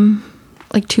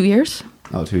 Like 2 years.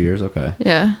 Oh, 2 years. Okay.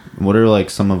 Yeah. What are like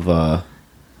some of the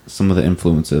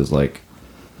influences? Like,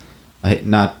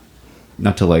 not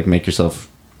to like make yourself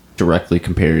directly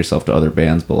compare yourself to other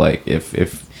bands, but like if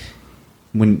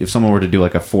someone were to do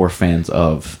like a for fans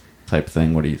of type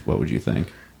thing, what would you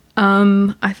think?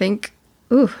 I think,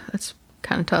 that's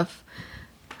kind of tough.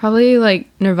 Probably like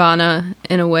Nirvana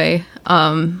in a way.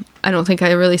 I don't think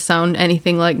I really sound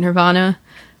anything like Nirvana,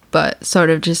 but sort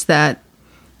of just that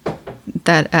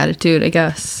attitude, I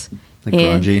guess. Like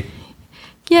grungy?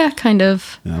 Yeah, kind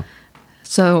of. Yeah.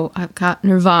 So I've got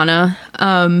Nirvana,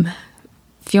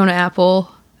 Fiona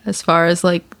Apple, as far as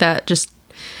like that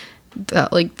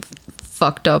like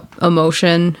fucked up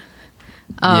emotion.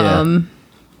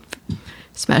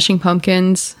 Smashing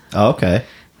Pumpkins. Oh, okay.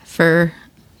 For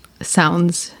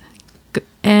sounds.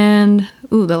 And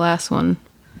the last one,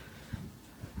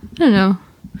 I don't know,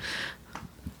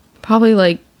 probably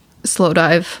like Slow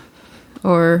Dive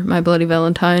or My Bloody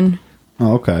Valentine.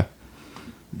 Oh, okay.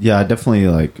 Yeah, I definitely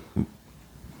like.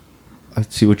 I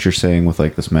see what you're saying with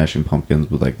like the Smashing Pumpkins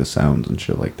with like the sounds and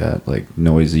shit like that, like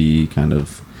noisy kind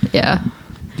of. Yeah.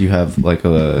 Do you have like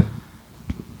a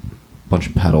bunch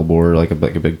of pedal board, like a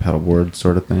big pedal board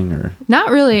sort of thing, or? Not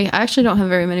really. I actually don't have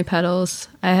very many pedals.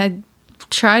 I had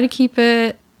try to keep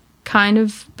it kind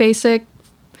of basic.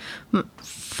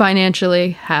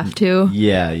 Financially, have to.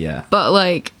 Yeah. But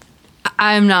like,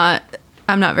 I'm not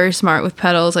very smart with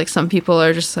pedals. Like some people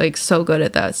are just like so good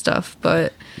at that stuff,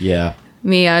 but yeah.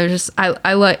 Me, I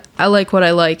like what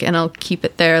I like, and I'll keep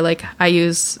it there. Like I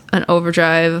use an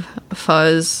overdrive, a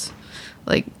fuzz,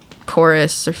 like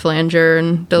chorus or flanger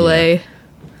and delay.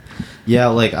 Yeah,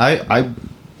 like I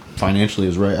financially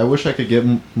is right. I wish I could get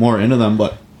more into them,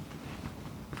 but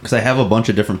because I have a bunch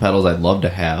of different pedals I'd love to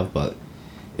have, but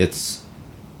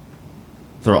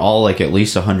they're all like at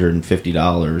least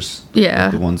 $150. Yeah,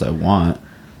 like the ones I want.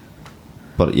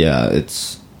 But yeah,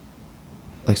 it's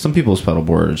like some people's pedal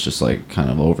board is just like kind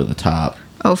of over the top.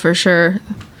 Oh, for sure.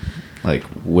 Like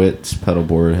Witt's pedal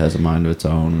board has a mind of its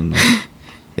own. And like,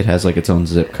 it has like its own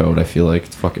zip code. I feel like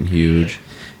it's fucking huge,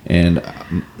 and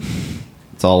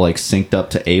it's all like synced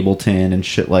up to Ableton and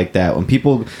shit like that. When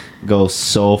people go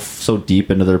so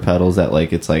deep into their pedals that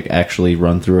like it's like actually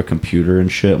run through a computer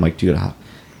and shit, I'm like, dude, how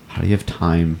do you have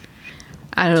time?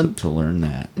 I don't to learn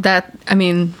that. I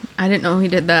mean, I didn't know he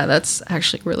did that. That's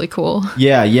actually really cool.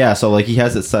 Yeah. So like he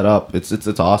has it set up. It's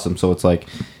awesome. So it's like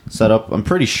set up. I'm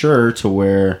pretty sure to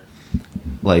where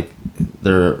like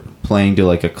they're playing to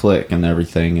like a click and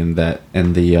everything, and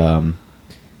the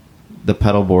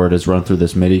pedal board is run through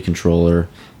this MIDI controller,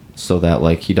 so that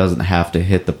like he doesn't have to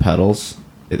hit the pedals.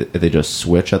 They just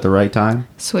switch at the right time.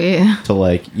 Sweet. To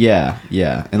like yeah,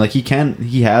 and like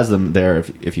he has them there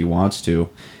if he wants to.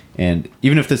 And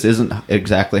even if this isn't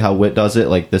exactly how Witt does it,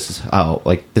 like this is how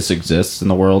like this exists in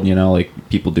the world, you know, like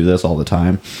people do this all the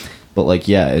time. But like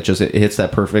yeah, it hits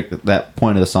that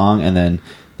point of the song, and then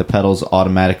the pedals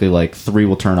automatically like 3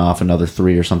 will turn off, another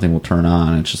 3 or something will turn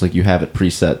on. It's just like you have it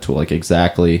preset to like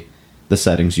exactly the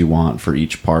settings you want for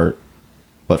each part.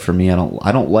 But for me, I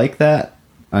don't like that.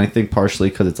 I think partially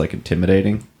because it's like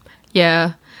intimidating.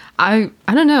 Yeah, I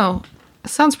don't know. It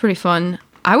sounds pretty fun.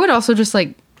 I would also just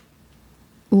like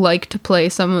to play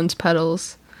someone's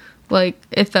pedals, like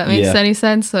if that makes any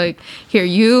sense. Like here,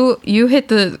 you hit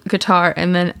the guitar,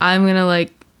 and then I'm gonna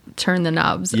like turn the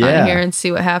knobs on here and see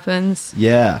what happens.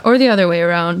 Yeah, or the other way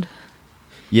around.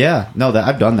 Yeah, no, that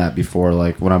I've done that before.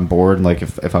 Like when I'm bored, like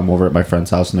if I'm over at my friend's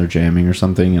house and they're jamming or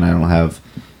something, and I don't have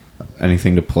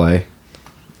anything to play,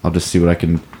 I'll just see what I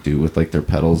can do with like their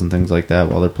pedals and things like that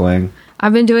while they're playing.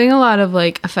 I've been doing a lot of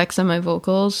like effects on my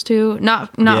vocals too.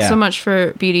 Not so much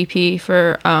for BDP,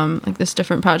 for like this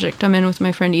different project I'm in with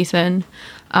my friend Ethan,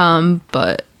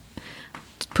 but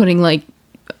putting like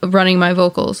running my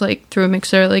vocals like through a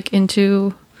mixer like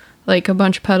into like a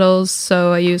bunch of pedals.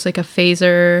 So I use like a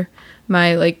phaser,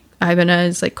 my like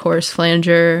Ibanez like chorus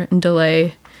flanger and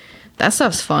delay. That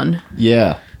stuff's fun.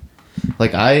 Yeah.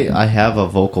 Like I have a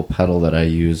vocal pedal that I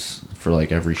use for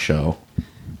like every show.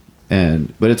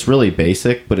 But it's really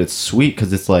basic, but it's sweet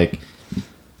because it's like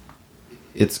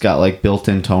it's got like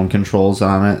built-in tone controls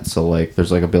on it. So like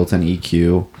there's like a built-in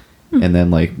EQ, And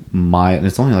then like and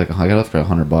it's only like I got it for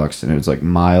 $100, and it was like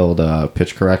mild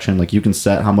pitch correction. Like you can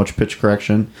set how much pitch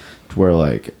correction to where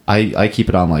like I keep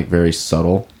it on like very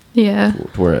subtle. Yeah.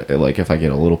 To where like if I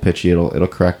get a little pitchy, it'll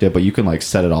correct it. But you can like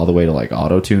set it all the way to like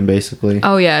auto tune basically.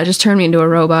 Oh yeah, just turn me into a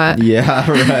robot. Yeah,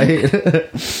 right.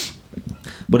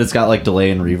 But it's got like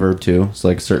delay and reverb too. So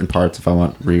like certain parts, if I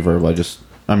want reverb,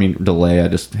 delay, I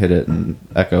just hit it and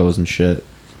echoes and shit.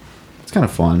 It's kind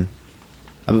of fun.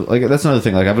 Like that's another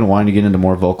thing. Like I've been wanting to get into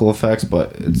more vocal effects,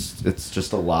 but it's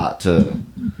just a lot to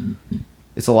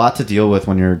deal with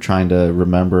when you're trying to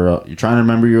remember. You're trying to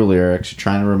remember your lyrics. You're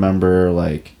trying to remember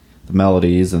like the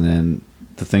melodies, and then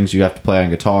the things you have to play on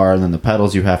guitar, and then the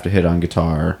pedals you have to hit on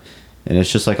guitar, and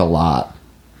it's just like a lot.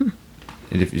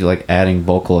 And if you're like adding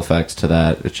vocal effects to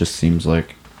that, it just seems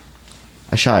like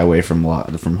I shy away from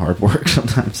hard work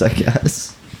sometimes, I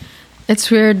guess.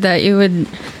 It's weird that you would,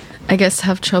 I guess,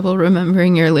 have trouble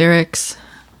remembering your lyrics.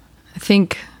 I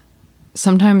think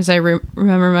sometimes I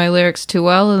remember my lyrics too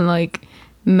well and like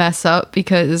mess up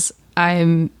because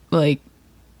I'm like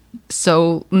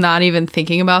so not even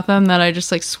thinking about them that I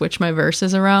just like switch my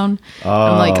verses around.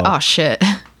 I'm like, oh shit.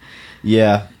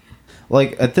 Yeah.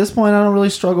 Like at this point I don't really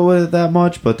struggle with it that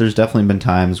much, but there's definitely been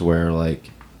times where like,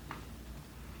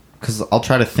 because I'll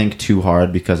try to think too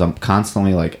hard because I'm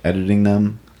constantly like editing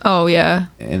them. Oh yeah.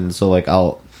 And so like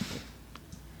I'll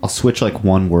switch like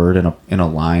one word in a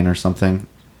line or something,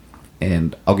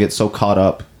 and I'll get so caught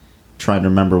up trying to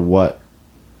remember what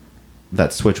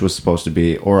that switch was supposed to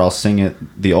be, or I'll sing it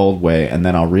the old way and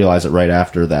then I'll realize it right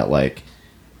after that like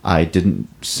I didn't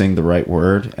sing the right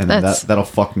word, and then that'll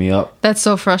fuck me up. That's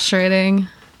so frustrating.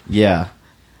 Yeah.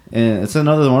 And it's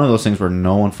another one of those things where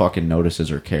no one fucking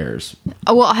notices or cares.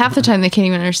 Well, half the time they can't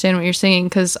even understand what you're singing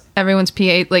because everyone's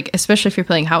PA, like, especially if you're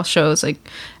playing house shows, like,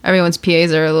 everyone's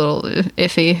PAs are a little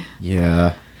iffy.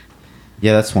 Yeah.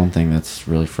 Yeah, that's one thing that's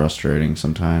really frustrating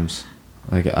sometimes.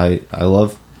 Like, I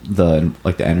love the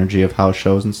energy of house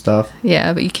shows and stuff.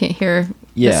 Yeah, but you can't hear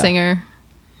the singer.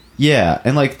 Yeah,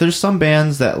 and, like, there's some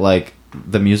bands that, like,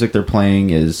 the music they're playing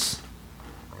it's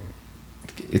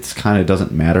kind of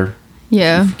doesn't matter.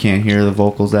 Yeah. If you can't hear the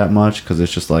vocals that much because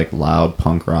it's just like loud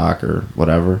punk rock or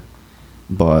whatever.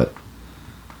 But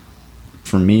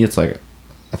for me, it's like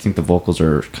I think the vocals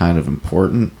are kind of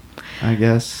important, I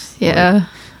guess. Yeah.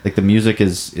 Like the music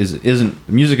is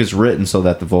written so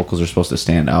that the vocals are supposed to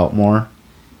stand out more.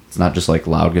 It's not just like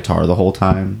loud guitar the whole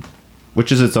time, which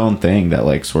is its own thing that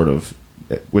like sort of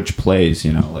which plays,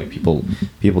 you know, like people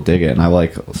dig it, and I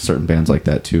like certain bands like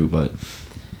that too, but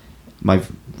my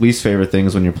least favorite thing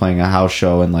is when you're playing a house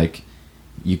show and like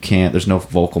there's no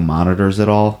vocal monitors at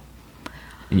all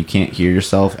and you can't hear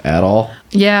yourself at all.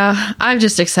 Yeah, I've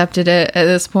just accepted it at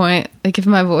this point. Like if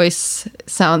my voice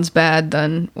sounds bad,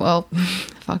 then well,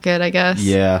 fuck it, I guess.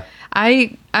 Yeah.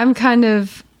 I'm kind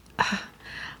of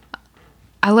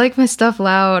I like my stuff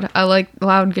loud. I like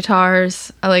loud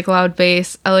guitars. I like loud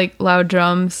bass. I like loud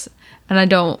drums,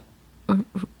 and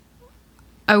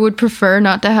I would prefer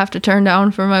not to have to turn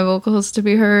down for my vocals to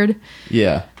be heard.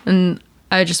 Yeah. And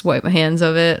I just wipe my hands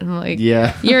of it. I'm like,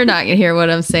 yeah, you're not gonna hear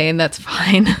what I'm saying. That's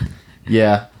fine.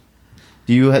 Yeah.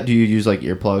 Do you use like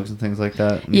earplugs and things like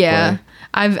that? Yeah.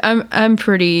 I'm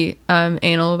pretty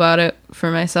anal about it for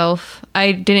myself.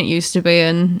 I didn't used to be,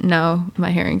 and now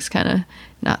my hearing's kind of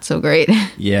not so great.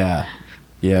 Yeah.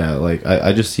 Yeah. Like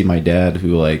I just see my dad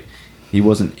who like he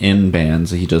wasn't in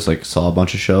bands. He just like saw a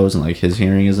bunch of shows and like his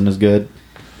hearing isn't as good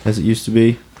as it used to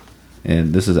be,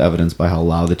 and this is evidenced by how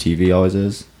loud the TV always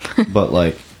is. But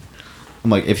like I'm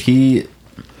like, if he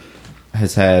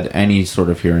has had any sort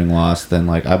of hearing loss, then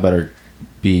like I better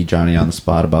be Johnny on the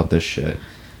spot about this shit,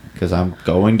 because I'm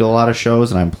going to a lot of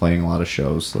shows and I'm playing a lot of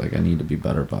shows. Like I need to be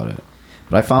better about it.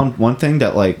 But I found one thing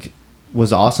that like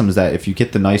was awesome is that if you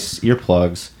get the nice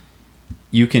earplugs,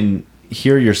 you can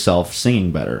hear yourself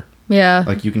singing better. Yeah,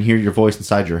 like you can hear your voice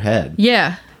inside your head.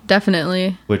 Yeah,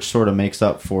 definitely. Which sort of makes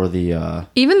up for the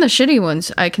even the shitty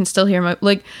ones. I can still hear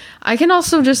I can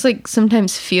also just like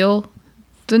sometimes feel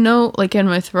the note like in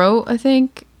my throat, I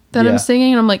think, that I'm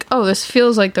singing, and I'm like, oh, this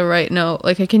feels like the right note.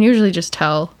 Like I can usually just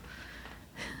tell.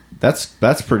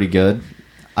 That's pretty good.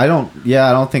 I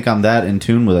don't think I'm that in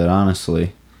tune with it,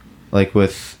 honestly. Like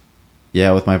with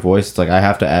my voice, it's like I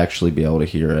have to actually be able to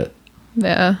hear it.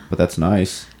 Yeah. But that's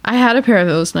nice. I had a pair of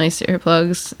those nice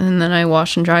earplugs, and then I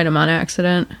washed and dried them on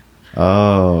accident.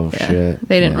 Oh, shit.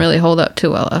 They didn't really hold up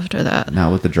too well after that.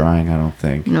 Not with the drying, I don't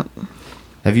think. Nope.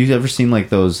 Have you ever seen like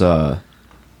those like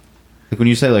when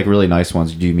you say like really nice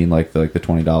ones, do you mean like the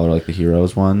 $20 like the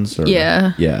Heroes ones? Or,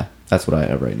 yeah. Yeah, that's what I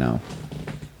have right now.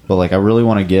 But like I really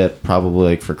want to get probably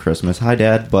like for Christmas. Hi,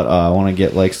 Dad. But I want to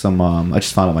get like some. I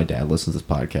just found out my dad listens to this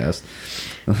podcast.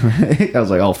 I was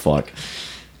like, oh fuck.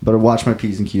 Better watch my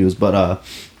P's and Q's. But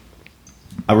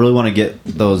I really want to get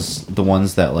the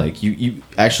ones that like you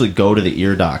actually go to the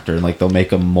ear doctor and like they'll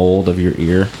make a mold of your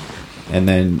ear, and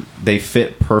then they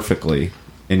fit perfectly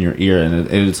in your ear, and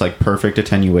it's like perfect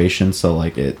attenuation, so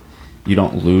like you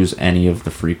don't lose any of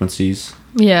the frequencies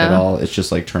at all. It's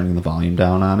just like turning the volume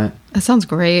down on it. That sounds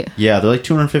great. Yeah, they're like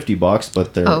 $250,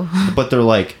 but they're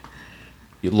like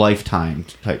lifetime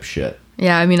type shit.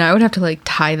 Yeah, I mean, I would have to like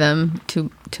tie them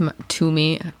to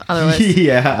me, otherwise.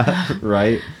 Yeah,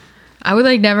 right. I would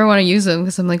like never want to use them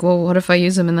because I'm like, well, what if I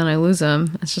use them and then I lose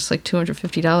them? It's just like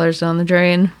 $250 down the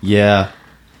drain. Yeah.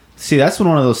 See, that's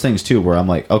one of those things too, where I'm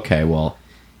like, okay, well,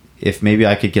 if maybe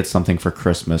I could get something for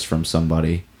Christmas from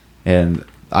somebody, and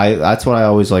that's what I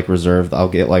always like reserved. I'll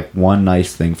get like one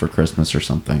nice thing for Christmas or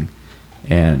something,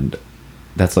 and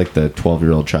that's like the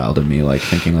 12-year-old child in me, like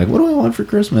thinking like, what do I want for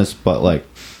Christmas? But like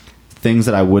things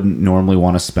that I wouldn't normally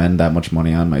want to spend that much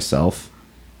money on myself,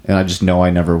 and I just know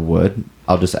I never would.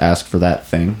 I'll just ask for that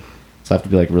thing, so I have to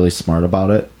be like really smart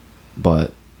about it.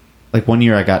 But like one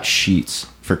year I got sheets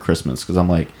for Christmas because I'm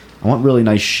like, I want really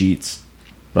nice sheets,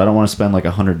 but I don't want to spend like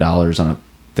 $100 on a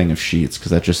thing of sheets because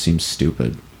that just seems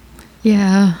stupid.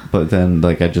 Yeah. But then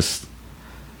like I don't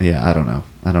know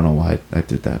why I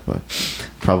did that, but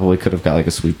probably could have got like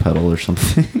a sweet pedal or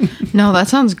something. No, that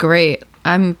sounds great.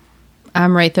 I'm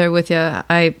right there with you.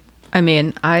 I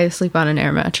mean, I sleep on an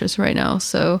air mattress right now,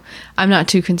 so I'm not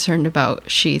too concerned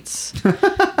about sheets.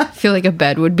 I feel like a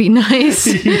bed would be nice.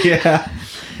 Yeah.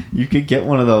 You could get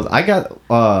one of those. I got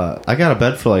a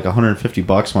bed for like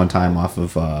 $150 one time off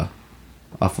of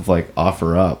like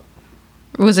OfferUp.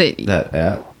 Was it that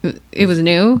app? It was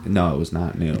new? No, it was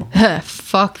not new.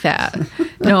 Fuck that.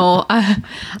 No,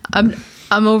 I'm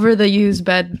over the used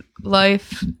bed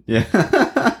life.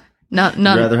 Yeah. Not You'd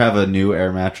rather have a new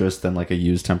air mattress than like a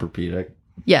used Tempur-Pedic?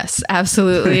 Yes,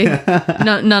 absolutely.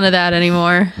 None of that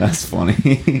anymore. That's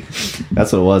funny.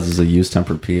 That's what it was a used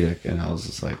Tempur-Pedic, and I was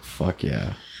just like, fuck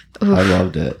yeah. Oof. I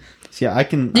loved it. So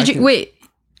yeah, wait,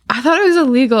 I thought it was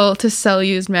illegal to sell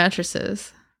used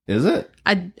mattresses. Is it?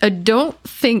 I don't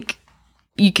think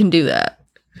you can do that.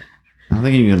 I don't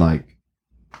think you can like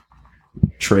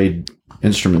trade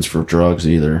instruments for drugs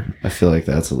either. I feel like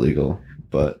that's illegal.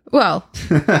 But well,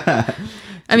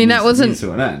 I mean that wasn't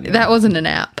an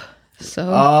app.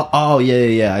 So oh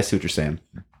yeah. I see what you're saying.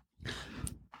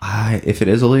 If it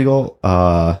is illegal,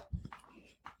 I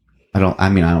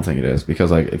don't think it is, because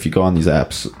like if you go on these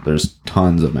apps, there's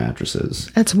tons of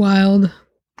mattresses. That's wild.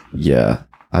 Yeah,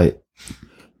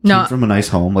 came from a nice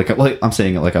home. Like I'm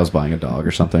saying it like I was buying a dog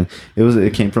or something.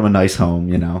 It came from a nice home.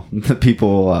 You know, the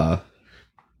people.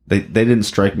 They didn't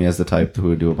strike me as the type who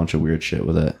would do a bunch of weird shit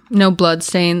with it. No blood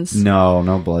stains.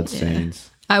 No blood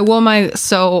stains.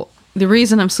 So the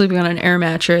reason I'm sleeping on an air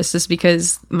mattress is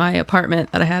because my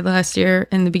apartment that I had last year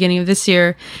and the beginning of this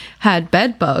year had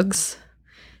bed bugs.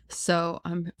 So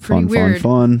I'm pretty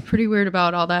weird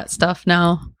about all that stuff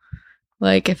now.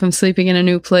 Like if I'm sleeping in a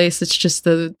new place, it's just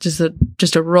a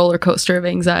roller coaster of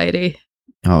anxiety.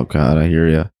 Oh God, I hear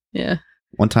you. Yeah.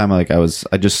 One time, like I just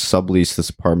subleased this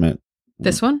apartment.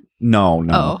 This one? No.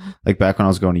 Oh. Like back when I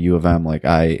was going to U of M, like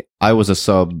I was a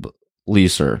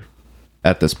sub-leaser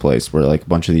at this place where like a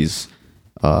bunch of these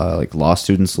like law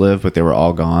students live, but they were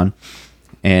all gone.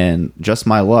 And just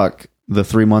my luck, the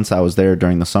 3 months I was there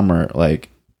during the summer, like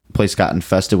the place got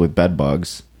infested with bed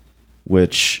bugs,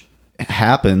 which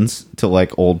happens to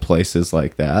like old places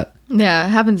like that. Yeah, it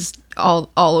happens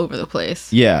all over the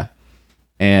place. Yeah.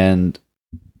 And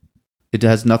it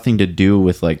has nothing to do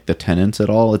with like the tenants at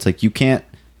all. It's like you can't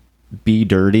be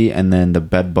dirty and then the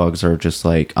bed bugs are just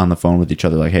like on the phone with each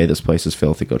other like, hey, this place is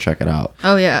filthy, go check it out.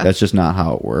 Oh yeah. That's just not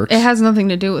how it works. It has nothing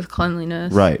to do with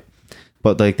cleanliness. Right.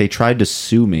 But like they tried to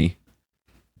sue me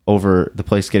over the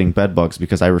place getting bed bugs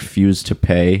because I refused to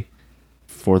pay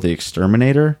for the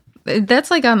exterminator.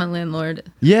 That's like on the landlord.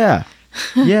 Yeah.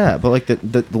 Yeah, but like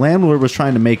the landlord was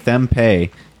trying to make them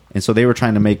pay, and so they were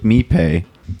trying to make me pay.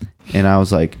 And I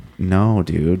was like, no,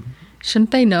 dude.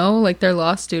 Shouldn't they know? Like, they're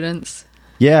law students.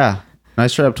 Yeah. And I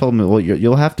straight up told them, well,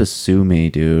 you'll have to sue me,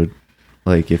 dude.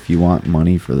 Like, if you want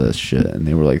money for this shit. And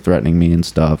they were, like, threatening me and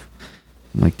stuff.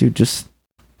 I'm like, dude, it's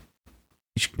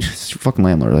your fucking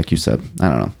landlord, like you said. I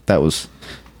don't know. That was...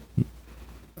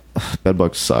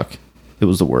 Bedbugs suck. It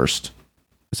was the worst.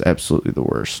 It's absolutely the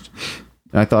worst.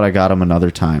 And I thought I got them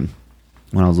another time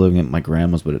when I was living at my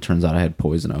grandma's, but it turns out I had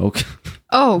poison oak.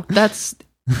 Oh, that's...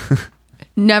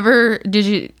 Never did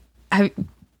you...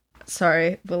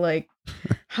 Sorry, but like...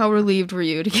 How relieved were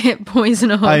you to get Poison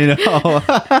Oak? I know.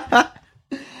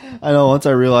 I know. Once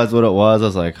I realized what it was, I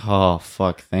was like, "Oh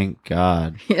fuck! Thank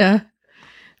God." Yeah.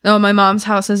 No, my mom's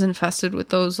house is infested with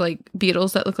those like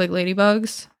beetles that look like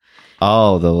ladybugs.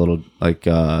 Oh, the little like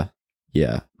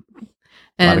yeah.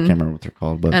 I can't remember what they're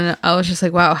called, but and I was just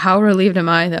like, wow, how relieved am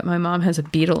I that my mom has a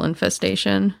beetle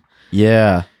infestation?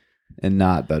 yeah, and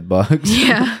not bed bugs.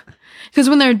 Yeah, because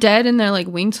when they're dead and their like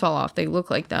wings fall off, they look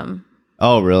like them.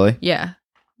 Oh, really? Yeah,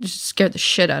 just scared the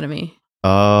shit out of me.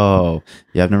 Oh,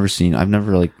 yeah. I've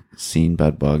never like seen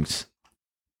bed bugs.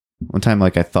 One time,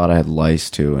 like I thought I had lice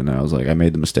too, and I was like, I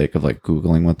made the mistake of like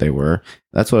Googling what they were.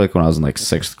 That's what like when I was in like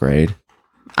 6th grade.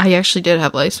 I actually did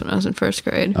have lice when I was in 1st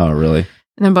grade. Oh, really?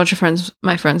 And then a bunch of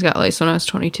my friends got lice when I was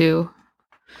 22.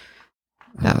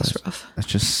 That was rough. That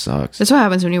just sucks. That's what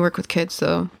happens when you work with kids,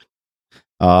 though.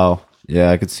 Oh, yeah,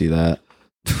 I could see that.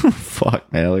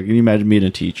 Fuck, man. Like, can you imagine being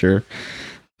a teacher?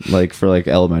 Like, for, like,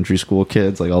 elementary school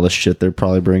kids? Like, all the shit they're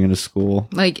probably bringing to school.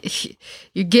 Like,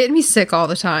 you're getting me sick all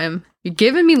the time. You're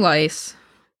giving me lice.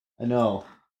 I know.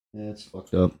 Yeah, it's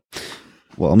fucked up.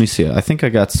 Well, let me see. I think I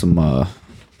got some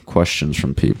questions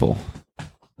from people.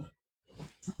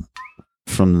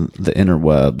 From the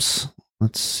interwebs.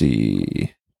 Let's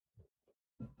see.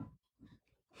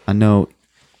 I know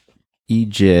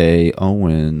EJ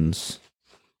Owens,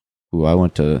 who I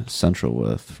went to Central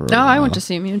with for. Oh, I went to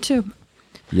CMU too.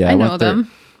 Yeah, I know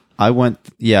them. I went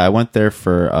there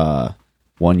for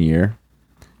 1 year.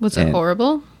 Was it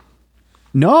horrible?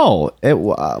 No, it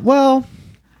was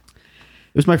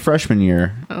my freshman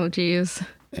year. Oh, geez.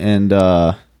 And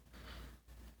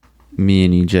me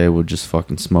and EJ would just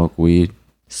fucking smoke weed.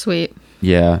 Sweet.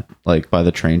 Yeah, like by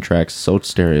the train tracks, so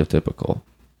stereotypical.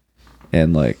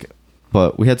 And like,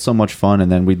 but we had so much fun,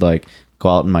 and then we'd like go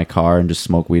out in my car and just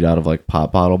smoke weed out of like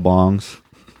pop bottle bongs.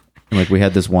 And like we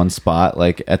had this one spot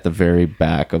like at the very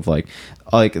back of like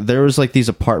there was like these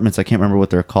apartments, I can't remember what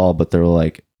they're called, but they were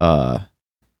like on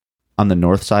the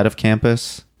north side of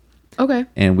campus. Okay.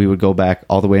 And we would go back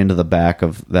all the way into the back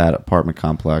of that apartment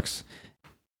complex.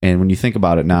 And when you think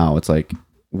about it now, it's like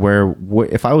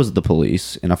if I was the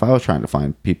police and if I was trying to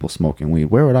find people smoking weed,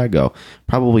 where would I go?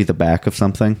 Probably the back of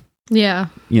something. Yeah.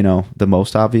 You know, the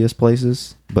most obvious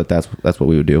places, but that's what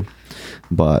we would do.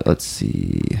 But let's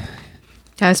see.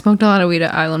 I smoked a lot of weed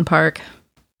at Island Park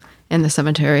in the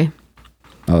cemetery.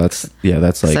 Oh, that's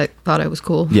like I thought it was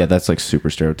cool. Yeah, that's like super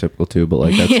stereotypical too, but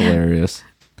like that's hilarious.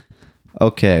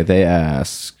 Okay, they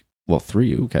ask, well,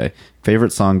 3, okay.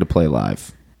 Favorite song to play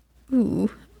live? Ooh.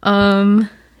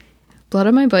 Blood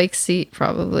on My Bike Seat,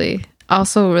 probably.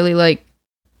 Also really like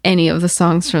any of the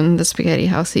songs from the Spaghetti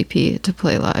House EP to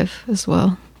play live as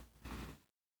well.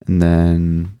 And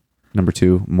then number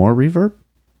 2, more reverb?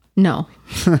 No.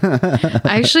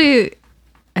 I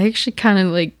actually kind of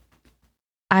like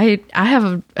I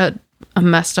have a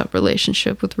messed up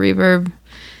relationship with reverb.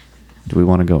 Do we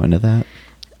want to go into that?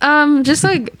 Just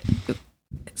like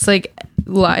it's like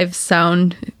live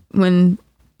sound when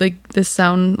like this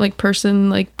sound like person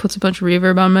like puts a bunch of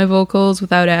reverb on my vocals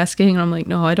without asking, and I'm like,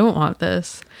 no, I don't want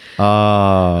this.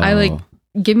 Oh. I like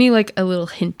give me like a little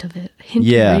hint of it, of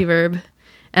reverb.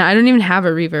 And I don't even have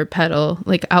a reverb pedal.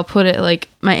 Like I'll put it like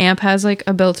my amp has like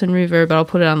a built-in reverb, but I'll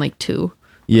put it on like 2.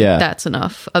 Yeah. That's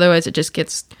enough. Otherwise it just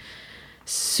gets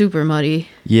super muddy.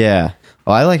 Yeah.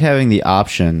 Well, I like having the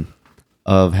option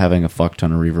of having a fuck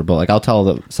ton of reverb, but like I'll tell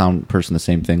the sound person the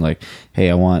same thing, like, hey,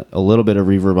 I want a little bit of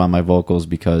reverb on my vocals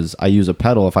because I use a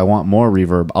pedal. If I want more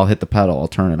reverb, I'll hit the pedal, I'll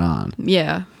turn it on.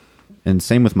 Yeah. And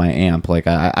same with my amp. Like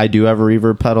I do have a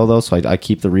reverb pedal though, so I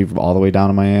keep the reverb all the way down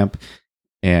on my amp.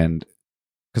 And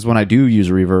because when I do use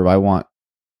a reverb, I want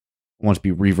to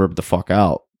be reverb the fuck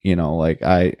out, you know, like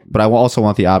but I also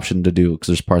want the option to do, because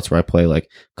there's parts where I play like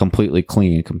completely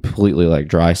clean, completely like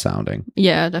dry sounding.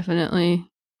 Yeah, definitely.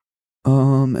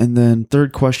 And then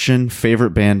 3rd question,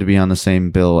 favorite band to be on the same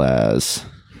bill as?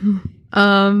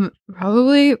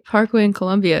 Probably Parkway in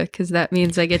Columbia, because that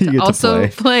means I get to also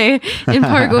play in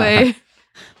Parkway.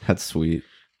 That's sweet.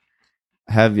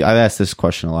 I've asked this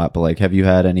question a lot, but like, have you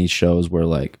had any shows where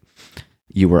like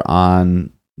you were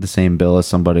on the same bill as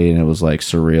somebody and it was like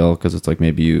surreal because it's like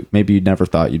maybe you never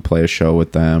thought you'd play a show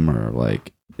with them, or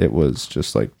like it was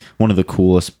just like one of the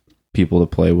coolest people to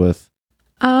play with?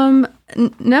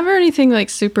 Never anything like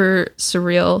super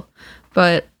surreal,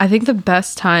 but I think the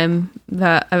best time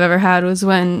that I've ever had was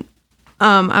when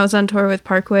I was on tour with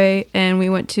Parkway and we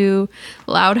went to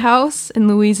Loud House in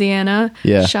Louisiana.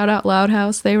 Yeah. Shout out Loud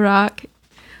House, they rock.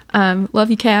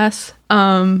 Love you, Cass.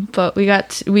 But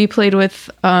we played with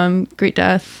Great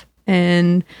Death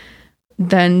and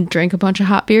then drank a bunch of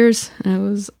hot beers. And it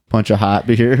was Bunch of hot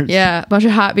beers. a bunch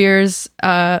of hot beers.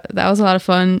 That was a lot of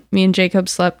fun. Me and Jacob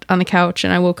slept on the couch,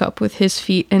 and I woke up with his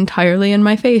feet entirely in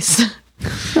my face.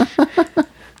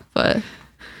 But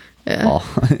yeah, All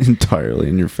entirely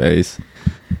in your face.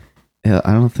 Yeah,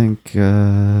 I don't think.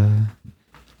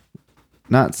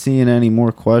 Not seeing any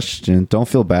more questions. Don't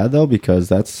feel bad though, because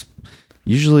that's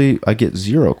usually I get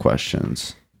 0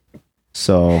 questions.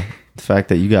 So the fact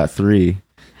that you got 3,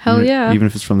 hell yeah. even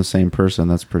if it's from the same person,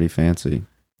 that's pretty fancy.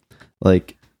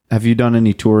 Like, have you done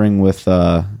any touring with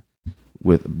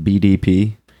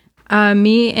BDP?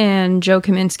 Me and Joe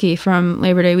Kaminsky from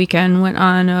Labor Day weekend went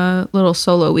on a little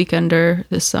solo weekender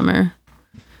this summer.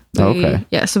 Okay.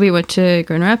 Yeah, so we went to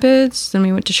Grand Rapids, then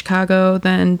we went to Chicago,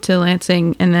 then to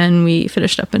Lansing, and then we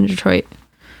finished up in Detroit.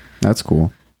 That's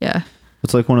cool. Yeah.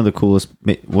 It's like one of the coolest,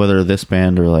 whether this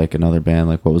band or like another band,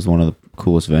 like what was one of the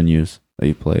coolest venues that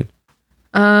you played?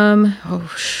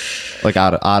 Like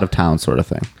out of town sort of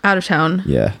thing. Out of town.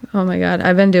 Yeah. Oh my God.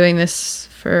 I've been doing this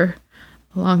for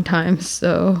a long time,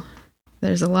 so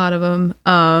there's a lot of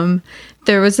them.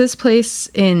 There was this place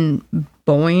in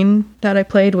Boyne that I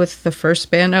played with the first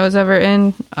band I was ever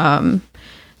in,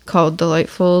 called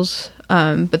Delightfuls.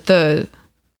 But the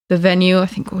venue, I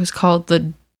think it was called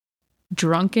the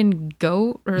Drunken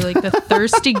Goat or like the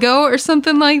Thirsty Goat or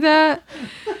something like that.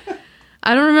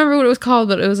 I don't remember what it was called,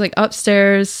 but it was like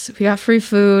upstairs. We got free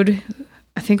food.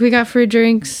 I think we got free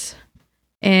drinks,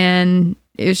 and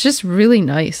it was just really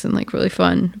nice and like really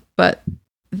fun. But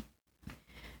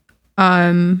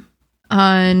on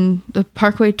the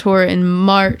Parkway tour in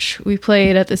March, we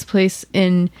played at this place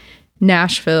in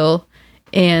Nashville,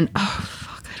 and oh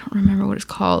fuck, I don't remember what it's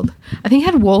called. I think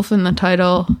it had Wolf in the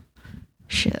title.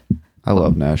 Shit. I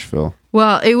love Nashville.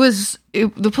 Well,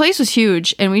 the place was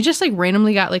huge, and we just like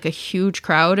randomly got like a huge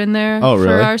crowd in there Oh, for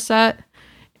really? our set.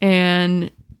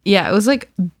 And yeah, it was like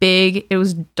big. It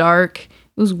was dark.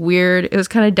 It was weird. It was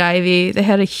kind of divey. They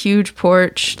had a huge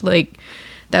porch like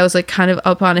that was like kind of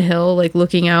up on a hill, like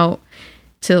looking out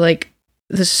to like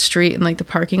the street and like the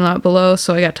parking lot below.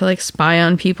 So I got to like spy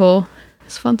on people.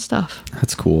 It's fun stuff.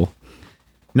 That's cool.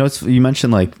 You know, you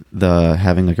mentioned like the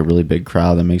having like a really big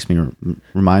crowd. That makes me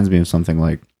reminds me of something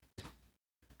like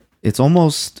it's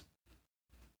almost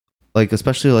like,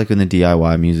 especially like in the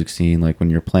DIY music scene, like when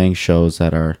you're playing shows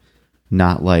that are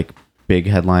not like big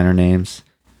headliner names.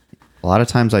 A lot of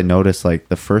times I notice like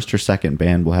the first or second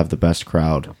band will have the best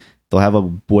crowd. They'll have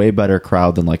a way better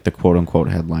crowd than like the quote unquote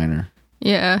headliner.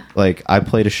 Yeah. Like I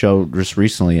played a show just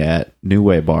recently at New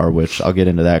Way Bar, which I'll get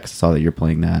into that because I saw that you're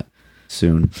playing that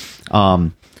soon.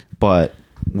 But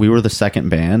we were the second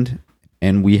band,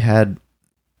 and we had,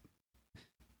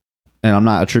 and I'm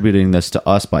not attributing this to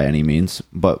us by any means,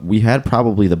 but we had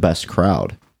probably the best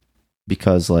crowd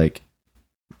because like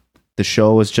the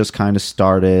show was just kind of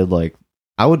started. Like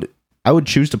I would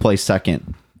choose to play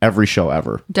second every show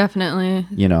ever. Definitely.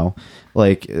 You know,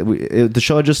 like the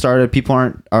show had just started. People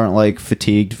aren't like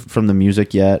fatigued from the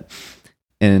music yet,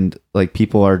 and like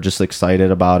people are just excited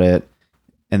about it.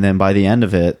 And then by the end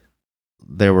of it,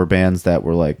 there were bands that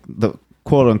were like the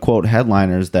quote unquote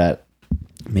headliners that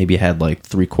maybe had like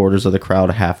 3/4 of the crowd,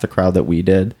 half the crowd that we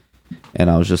did. And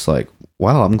I was just like,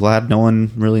 wow, I'm glad no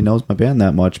one really knows my band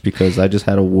that much, because I just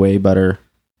had a way better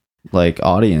like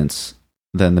audience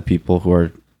than the people who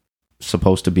are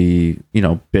supposed to be, you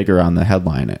know, bigger on the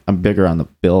headline. I'm bigger on the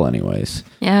bill anyways.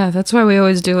 Yeah, that's why we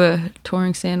always do a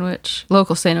touring sandwich.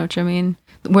 Local sandwich, I mean,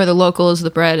 where the local is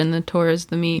the bread and the tour is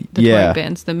the meat. The touring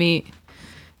band's the meat.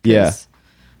 Yeah.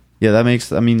 Yeah, that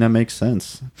makes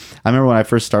sense. I remember when I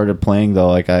first started playing though,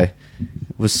 like I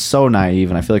was so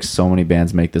naive, and I feel like so many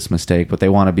bands make this mistake, but they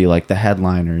want to be like the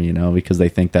headliner, you know, because they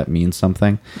think that means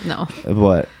something. No.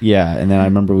 But yeah, and then I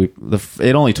remember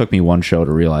it only took me one show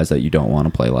to realize that you don't want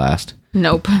to play last.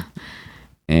 Nope.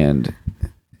 And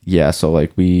yeah, so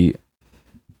like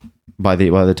by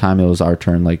the time it was our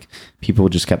turn, like people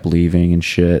just kept leaving and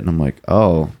shit, and I'm like,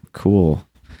 oh, cool.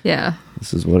 Yeah.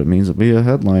 This is what it means to be a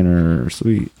headliner.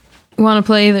 Sweet. Want to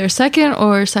play either second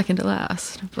or second to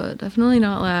last, but definitely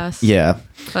not last. Yeah.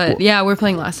 But yeah, we're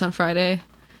playing last on Friday.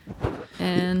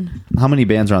 And how many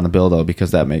bands are on the bill though?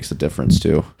 Because that makes a difference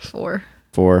too. 4.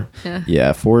 4. Yeah.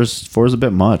 Yeah. 4 is a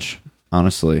bit much,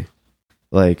 honestly.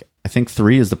 Like I think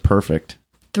 3 is the perfect.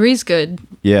 3's good.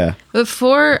 Yeah. But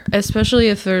 4, especially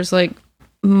if there's like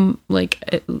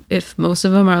if most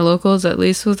of them are locals, at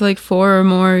least with like 4 or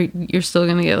more, you're still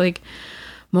gonna get like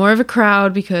more of a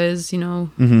crowd, because you know,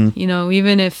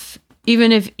 even if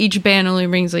each band only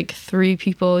brings like 3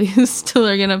 people, you still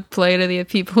are gonna play to the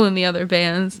people in the other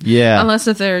bands. Yeah. Unless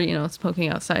if they're, you know, smoking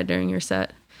outside during your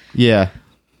set. Yeah.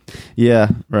 Yeah,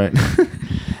 right.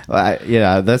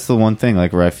 Yeah, that's the one thing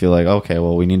like where I feel like, okay,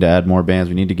 well, we need to add more bands.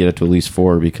 We need to get it to at least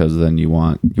 4 because then you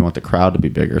want the crowd to be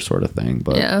bigger, sort of thing.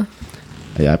 But Yeah.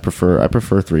 I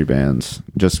prefer 3 bands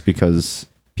just because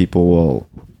people will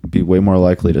be way more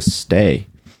likely to stay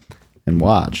and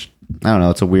watch. I don't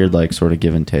know. It's a weird like sort of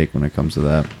give and take when it comes to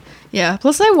that. Yeah.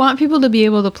 Plus, I want people to be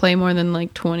able to play more than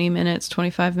like 20 minutes,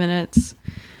 25 minutes.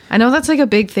 I know that's like a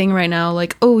big thing right now.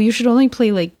 Like, oh, you should only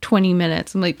play like 20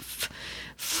 minutes. I'm like,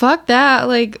 fuck that.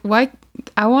 Like, why?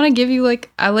 I want to give you like,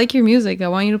 I like your music. I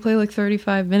want you to play like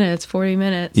 35 minutes, 40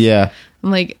 minutes. Yeah.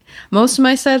 I'm like, most of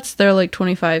my sets, they're like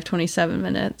 25, 27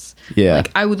 minutes. Yeah.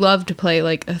 Like, I would love to play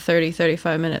like a 30,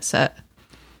 35 minute set.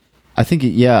 I think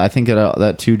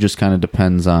that too just kind of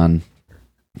depends on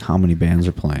how many bands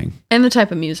are playing. And the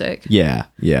type of music. Yeah.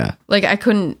 Yeah. Like, I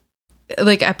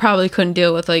probably couldn't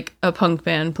deal with like a punk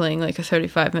band playing like a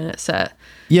 35-minute set.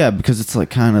 Yeah, because it's like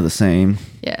kind of the same.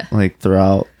 Yeah. Like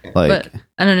throughout, like. But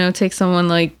I don't know, take someone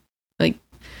like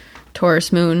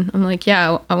Taurus Moon. I'm like,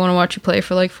 yeah, I want to watch you play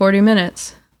for like 40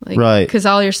 minutes. Like, right. Because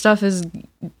all your stuff is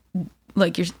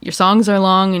like your songs are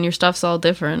long and your stuff's all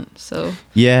different. So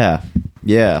Yeah.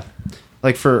 Yeah.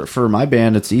 Like for my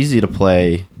band, it's easy to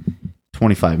play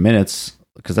 25 minutes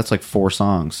because that's like 4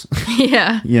 songs.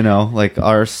 yeah. You know, like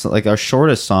our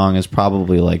shortest song is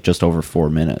probably like just over 4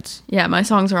 minutes. Yeah, my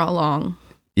songs are all long.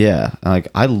 Yeah, like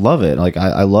I love it. Like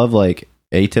I love like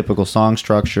atypical song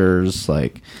structures,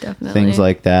 like Definitely. things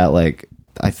like that. Like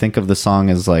I think of the song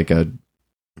as like God,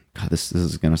 this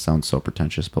is gonna sound so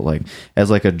pretentious, but like as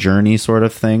like a journey sort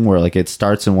of thing where like it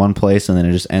starts in one place and then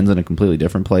it just ends in a completely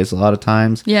different place a lot of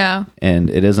times. Yeah. And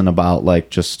it isn't about like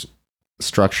just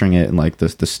structuring it in like the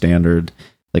standard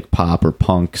like pop or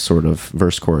punk sort of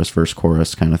verse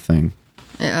chorus kind of thing.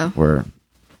 Yeah. Where,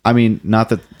 I mean, not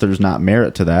that there's not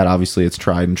merit to that. Obviously, it's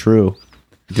tried and true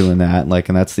doing that. Like,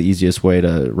 and that's the easiest way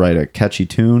to write a catchy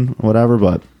tune or whatever.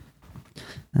 But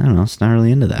I don't know. It's not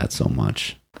really into that so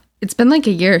much. It's been like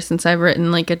a year since I've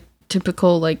written like a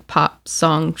typical like pop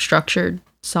song structured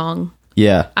song.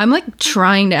 Yeah. I'm like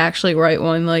trying to actually write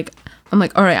one. Like, I'm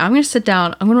like, all right, I'm going to sit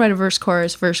down. I'm going to write a verse,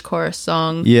 chorus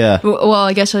song. Yeah. Well,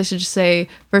 I guess I should just say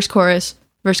verse, chorus,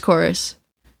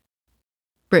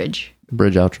 bridge.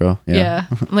 Bridge, outro. Yeah.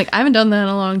 I'm like, I haven't done that in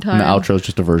a long time. And the outro is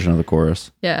just a version of the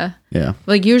chorus. Yeah. Yeah.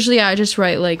 Like, usually I just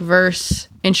write like verse,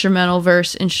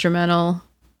 instrumental,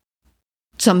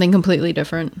 something completely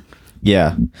different.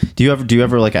 Yeah. Do you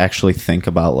ever like actually think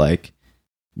about like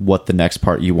what the next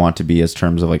part you want to be as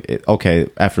terms of like, okay,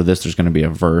 after this there's going to be a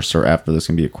verse or after this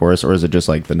can be a chorus, or is it just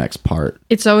like the next part?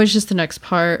 It's always just the next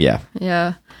part. Yeah.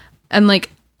 Yeah. And like,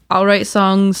 I'll write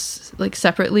songs like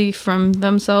separately from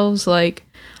themselves. Like,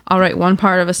 I'll write one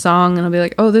part of a song and I'll be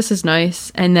like, oh, this is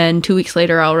nice. And then 2 weeks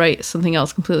later, I'll write something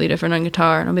else completely different on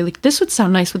guitar. And I'll be like, this would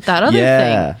sound nice with that other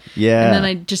thing. Yeah. And then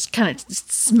I just kind of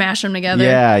smash them together.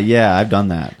 Yeah. I've done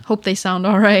that. Hope they sound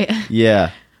all right.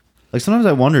 Yeah. Like sometimes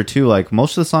I wonder too, like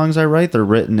most of the songs I write, they're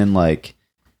written in like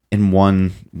in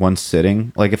one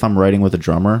sitting. Like if I'm writing with a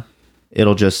drummer,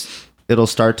 it'll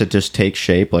start to just take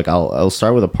shape. Like I'll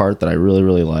start with a part that I really,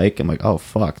 really like. I'm like, oh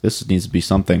fuck, this needs to be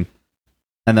something.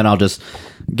 And then I'll just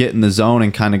get in the zone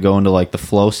and kind of go into like the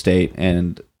flow state,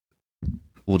 and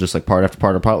we'll just like part after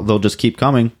part, they'll just keep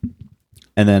coming.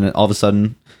 And then all of a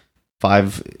sudden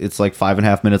it's like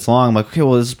 5.5 minutes long. I'm like, okay,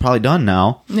 well, this is probably done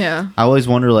now. Yeah. I always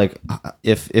wonder like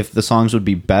if the songs would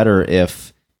be better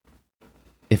if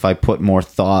I put more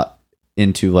thought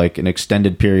into like an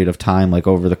extended period of time, like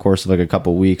over the course of like a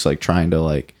couple weeks, like trying to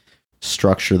like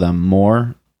structure them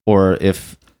more, or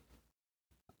if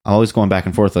I'm always going back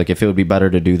and forth, like if it would be better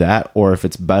to do that, or if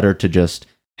it's better to just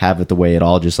have it the way it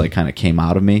all just like kind of came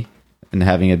out of me and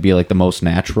having it be like the most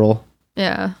natural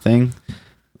thing.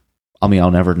 I mean,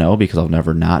 I'll never know because I'll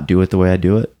never not do it the way I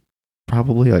do it.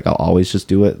 Probably like I'll always just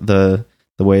do it the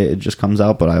way it just comes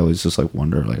out. But I always just like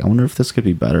wonder, like I wonder if this could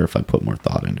be better if I put more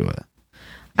thought into it.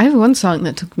 I have one song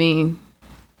that took me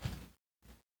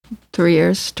 3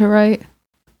 years to write.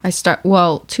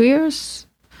 2 years.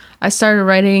 I started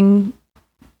writing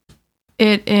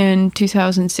it in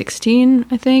 2016,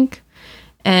 I think,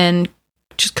 and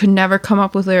just could never come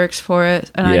up with lyrics for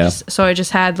it. And I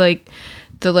just had like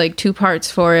the like 2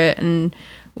 parts for it. And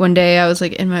one day I was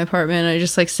like in my apartment, I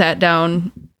just like sat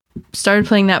down, started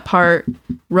playing that part,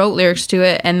 wrote lyrics to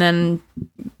it, and then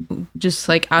just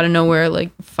like out of nowhere,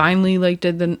 like finally like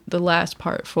did the last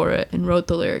part for it and wrote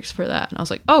the lyrics for that. And I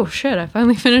was like, oh shit, I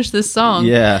finally finished this song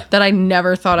that I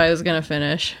never thought I was gonna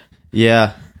finish.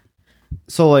 Yeah.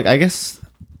 So like I guess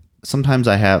sometimes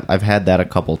I've had that a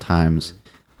couple times,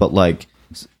 but like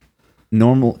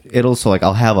it'll so like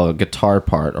I'll have a guitar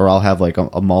part, or I'll have like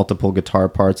a multiple guitar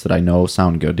parts that I know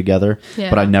sound good together,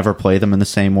 but I never play them in the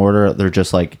same order. They're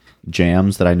just like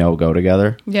jams that I know go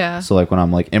together. Yeah. So like when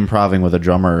I'm like improving with a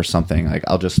drummer or something, like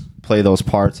I'll just play those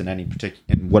parts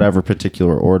in whatever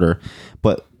particular order.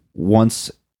 But when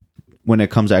it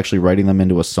comes to actually writing them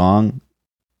into a song,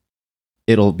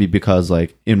 it'll be because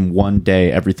like in one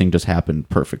day everything just happened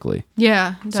perfectly.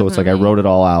 Yeah, definitely. So it's like I wrote it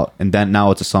all out, and then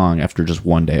now it's a song after just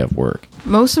one day of work.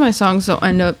 Most of my songs don't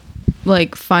end up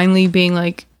like finally being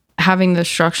like having the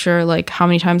structure, like how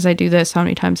many times I do this, how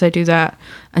many times I do that,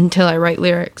 until I write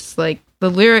lyrics. Like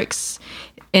the lyrics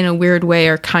in a weird way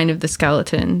are kind of the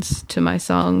skeletons to my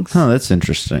songs. Oh, that's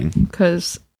interesting.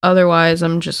 Because otherwise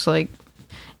I'm just like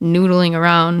noodling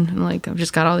around, and like I've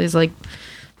just got all these like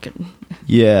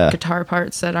guitar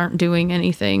parts that aren't doing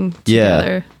anything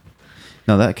together.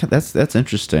 No, that's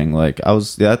interesting. Like that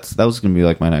was gonna be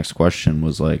like my next question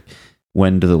was like,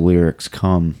 when do the lyrics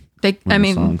come? They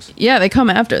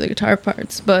come after the guitar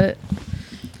parts, but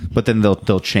then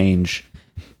they'll change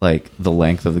like the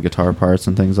length of the guitar parts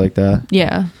and things like that.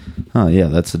 Yeah. Oh yeah,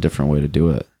 that's a different way to do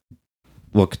it.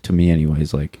 Look, to me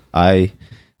anyways, like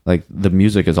the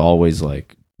music is always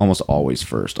like almost always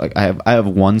first. Like I have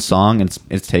one song, and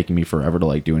it's taking me forever to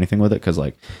like do anything with it, because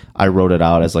like I wrote it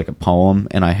out as like a poem,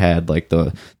 and I had like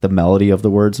the melody of the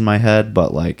words in my head,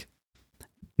 but like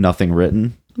nothing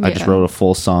written. I just wrote a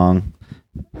full song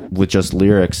with just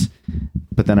lyrics,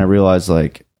 but then I realized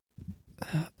like,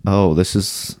 oh, this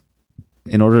is,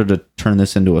 in order to turn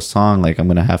this into a song, like I'm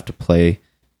gonna have to play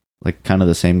like kind of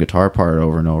the same guitar part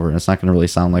over and over, and it's not gonna really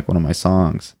sound like one of my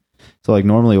songs. So like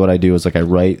normally what I do is like I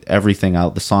write everything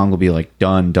out. The song will be like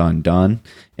done,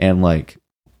 and like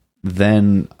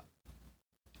then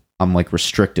I'm like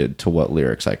restricted to what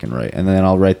lyrics I can write, and then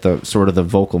I'll write the sort of the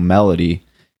vocal melody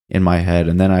in my head,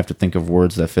 and then I have to think of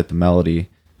words that fit the melody.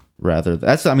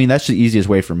 That's the easiest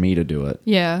way for me to do it.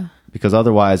 Yeah. Because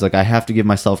otherwise, like I have to give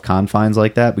myself confines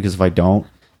like that, because if I don't,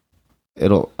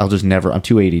 I'll just never. I'm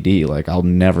too ADD. Like I'll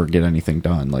never get anything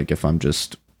done. Like if I'm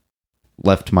just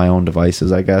left to my own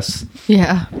devices, I guess.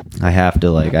 Yeah. I have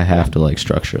to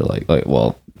structure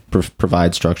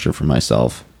provide structure for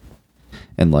myself,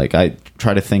 and like I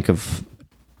try to think of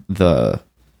the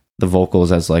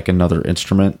vocals as like another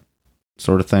instrument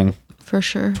sort of thing, for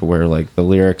sure, to where like the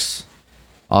lyrics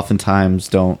oftentimes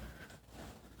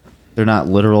they're not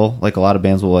literal. Like a lot of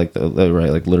bands will like they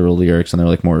write like literal lyrics, and they're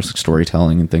like more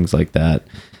storytelling and things like that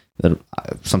are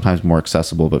sometimes more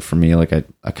accessible. But for me, like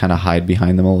I kind of hide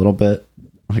behind them a little bit.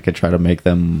 Like I try to make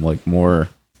them like more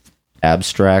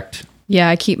abstract. Yeah,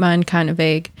 I keep mine kind of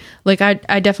vague. Like I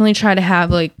definitely try to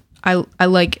have like I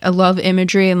love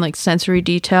imagery and like sensory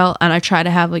detail, and I try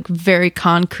to have like very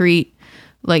concrete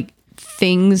like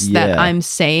things that I'm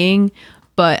saying,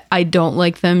 but I don't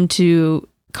like them to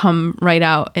come right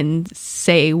out and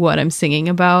say what I'm singing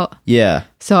about. Yeah.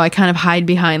 So I kind of hide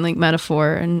behind like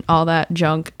metaphor and all that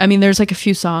junk. I mean, there's like a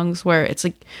few songs where it's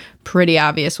like pretty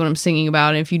obvious what I'm singing about,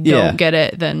 and if you don't get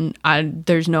it, then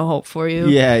there's no hope for you.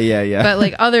 Yeah. But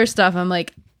like other stuff, I'm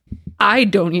like, I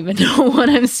don't even know what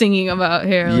I'm singing about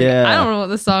here. Like, I don't know what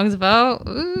the song's about.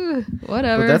 Ooh,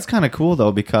 whatever. But that's kind of cool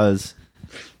though, because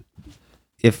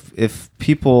if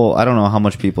people, I don't know how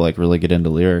much people like really get into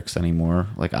lyrics anymore.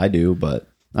 Like I do, but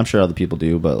I'm sure other people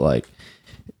do. But like,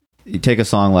 you take a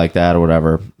song like that or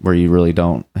whatever, where you really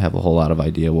don't have a whole lot of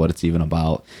idea what it's even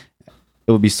about.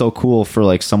 It would be so cool for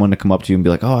like someone to come up to you and be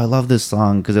like, "Oh, I love this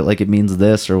song because it means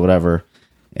this or whatever."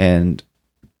 And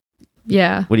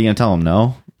yeah, what are you gonna tell them?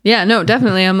 No. Yeah, no,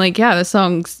 definitely. I'm like, yeah, the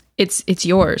song's it's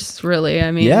yours, really.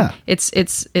 I mean, yeah,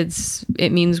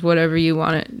 it means whatever you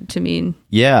want it to mean.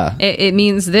 Yeah, it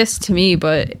means this to me,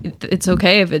 but it's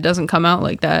okay if it doesn't come out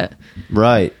like that.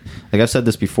 Right. Like I've said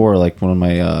this before. Like one of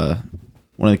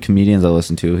the comedians I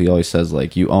listen to, he always says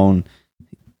like you only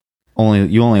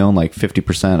own like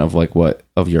 50% of like what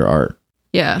of your art.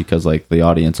 Yeah. Because like the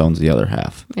audience owns the other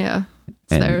half. Yeah. It's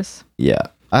theirs. Yeah.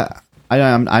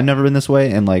 I've never been this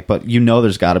way, and like, but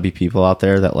there's got to be people out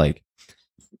there that like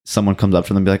someone comes up to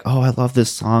them and be like, "Oh, I love this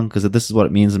song because this is what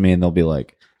it means to me," and they'll be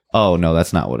like, "Oh no,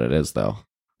 that's not what it is, though."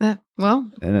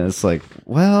 Well, and it's like,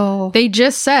 well, they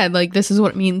just said like this is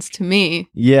what it means to me.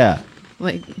 Yeah,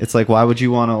 like it's like, why would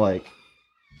you want to like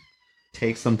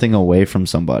take something away from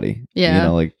somebody? Yeah,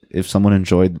 like if someone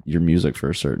enjoyed your music for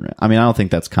a certain, I mean, I don't think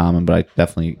that's common, but I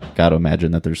definitely got to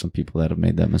imagine that there's some people that have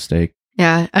made that mistake.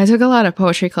 Yeah, I took a lot of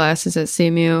poetry classes at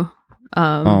CMU.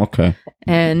 Okay.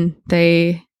 And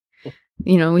they,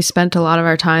 we spent a lot of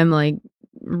our time like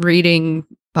reading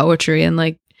poetry and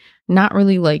like not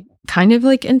really like kind of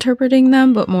like interpreting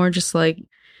them, but more just like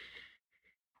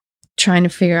trying to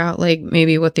figure out like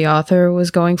maybe what the author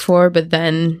was going for, but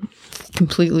then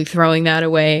completely throwing that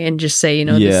away and just say,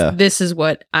 this is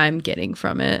what I'm getting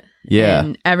from it. Yeah.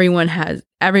 And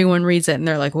everyone reads it and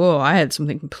they're like, whoa, I had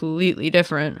something completely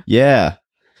different. Yeah.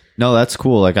 No, that's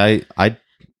cool. Like I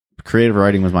creative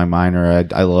writing was my minor.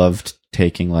 I loved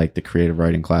taking like the creative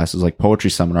writing classes. Like poetry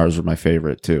seminars were my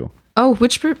favorite too. Oh,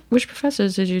 which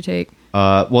professors did you take?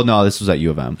 Well, no, this was at U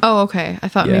of M. Oh, okay. I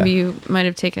thought Yeah. maybe you might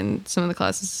have taken some of the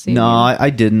classes at CMU. No, I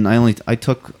didn't. I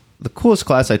took the coolest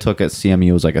class I took at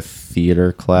CMU was like a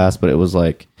theater class, but it was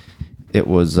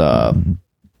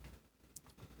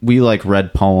we like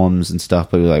read poems and stuff,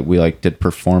 but we did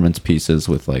performance pieces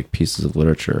with like pieces of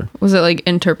literature. Was it like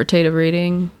interpretative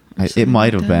reading? It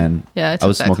might have been. Yeah, I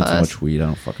was that smoking class. so much weed, I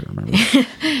don't fucking remember.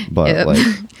 But Yep. like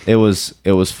it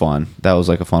was fun. That was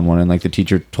like a fun one, and like the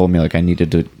teacher told me like I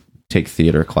needed to take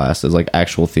theater classes, like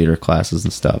actual theater classes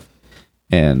and stuff,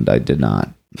 and I did not.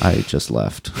 I just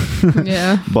left.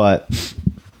 Yeah. But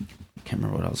I can't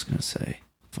remember what I was gonna say.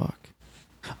 Fuck.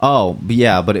 Oh, but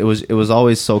yeah, but it was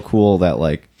always so cool that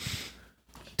like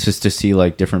just to see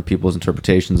like different people's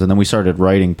interpretations, and then we started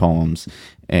writing poems,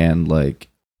 and like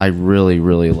I really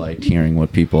really liked hearing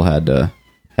what people had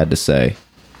to say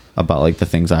about like the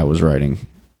things I was writing.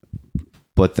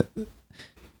 But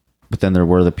then there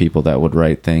were the people that would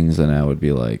write things, and I would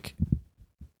be like,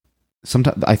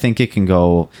 sometimes I think it can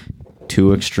go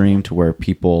too extreme to where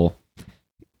people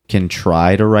can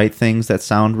try to write things that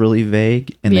sound really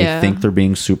vague and Yeah. they think they're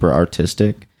being super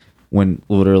artistic when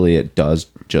literally it does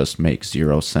just make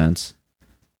zero sense.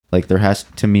 Like there has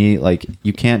to me, like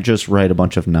you can't just write a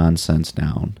bunch of nonsense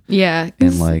down. Yeah. 'Cause,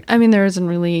 And, like- I mean, there isn't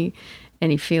really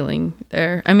any feeling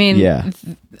there. I mean, Yeah.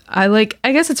 I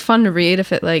guess it's fun to read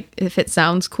if it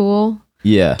sounds cool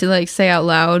Yeah. to like say out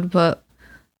loud, but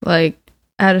like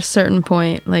at a certain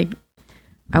point, like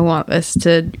I want this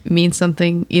to mean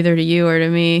something either to you or to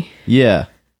me. Yeah.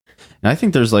 And I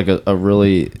think there's like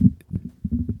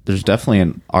there's definitely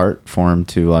an art form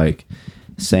to like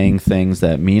saying things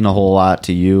that mean a whole lot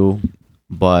to you,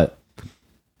 but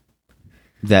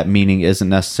that meaning isn't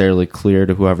necessarily clear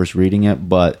to whoever's reading it,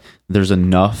 but there's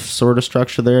enough sort of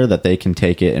structure there that they can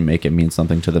take it and make it mean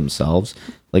something to themselves.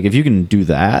 Like if you can do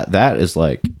that, that's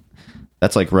like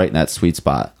right in that sweet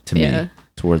spot to Yeah. me.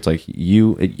 Towards like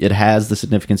it has the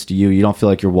significance to you. You don't feel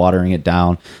like you're watering it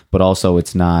down, but also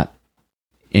it's not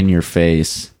in your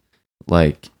face,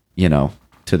 like,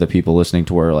 to the people listening,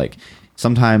 to where like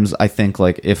sometimes I think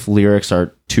like if lyrics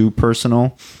are too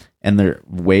personal and they're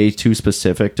way too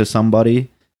specific to somebody,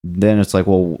 then it's like,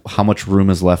 well, how much room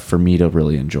is left for me to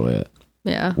really enjoy it?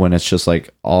 Yeah. When it's just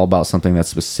like all about something that's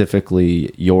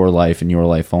specifically your life and your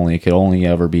life only. It could only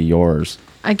ever be yours.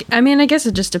 I mean, I guess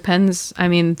it just depends. I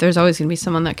mean, there's always going to be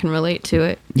someone that can relate to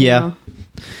it. you Yeah. know?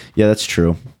 Yeah, that's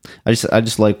true. I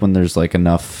just like when there's like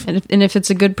enough. And if it's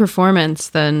a good performance,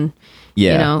 then,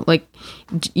 Yeah. like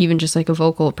even just like a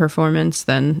vocal performance,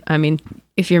 then, I mean,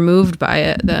 if you're moved by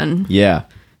it, then Yeah.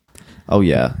 Oh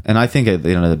yeah. And I think at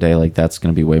the end of the day, like that's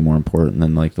going to be way more important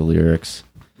than like the lyrics,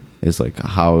 is like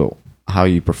how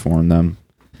you perform them.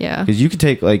 yeah. Because you could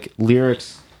take like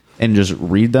lyrics and just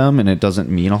read them and it doesn't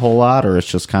mean a whole lot, or it's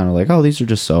just kind of like, oh, these are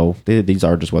just these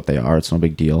are just what they are. It's no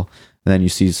big deal. And then you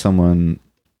see someone,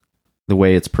 the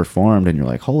way it's performed, and you're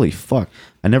like, holy fuck,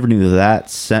 I never knew that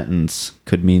sentence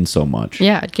could mean so much.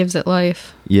 Yeah, it gives it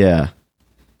life. Yeah.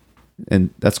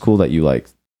 And that's cool that you like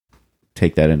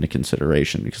take that into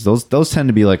consideration, because those tend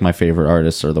to be like my favorite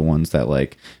artists are the ones that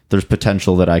like there's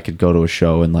potential that I could go to a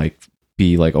show and like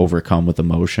be like overcome with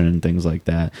emotion and things like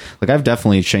that. Like I've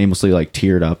definitely shamelessly like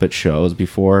teared up at shows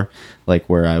before, like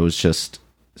where I was just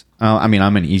I mean,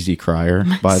 I'm an easy crier,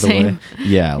 by the way. Same.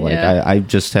 Yeah, like Yeah. I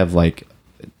just have like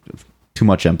too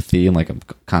much empathy, and like I'm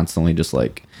constantly just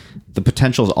like the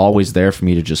potential is always there for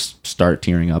me to just start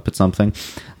tearing up at something.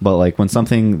 But like when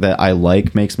something that I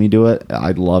like makes me do it,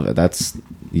 I love it.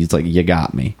 It's like, you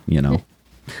got me,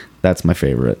 That's my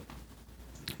favorite.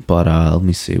 But let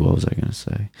me see, what was I gonna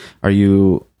say?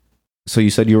 So you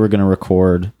said you were gonna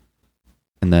record,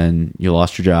 and then you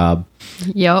lost your job,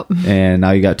 Yep. and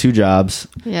now you got 2 jobs.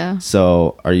 Yeah.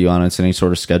 So are you on any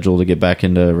sort of schedule to get back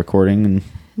into recording? And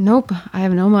Nope. I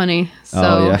have no money. So,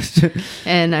 oh yeah.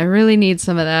 and I really need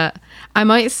some of that. I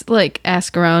might like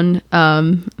ask around,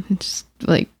 just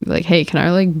like, hey, can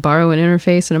I like borrow an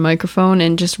interface and a microphone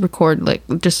and just record like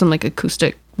just some like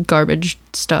acoustic garbage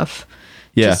stuff?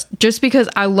 Yeah. Just because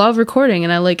I love recording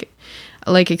and I like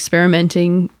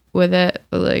experimenting with it.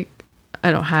 But, like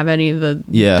I don't have any of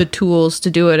the tools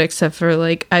to do it, except for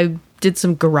like I did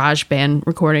some garage band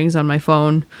recordings on my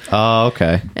phone, Oh,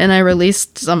 okay. and I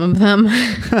released some of them,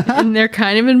 and they're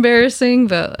kind of embarrassing,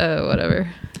 but whatever.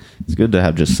 It's good to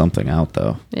have just something out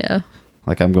though. Yeah.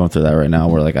 Like I'm going through that right now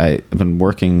where like I've been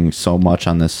working so much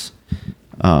on this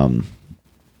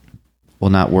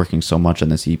not working so much on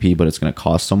this EP, but it's going to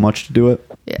cost so much to do it.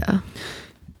 Yeah.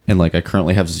 And like I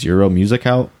currently have 0 music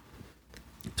out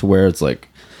to where it's like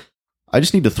I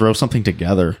just need to throw something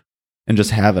together and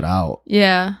just have it out.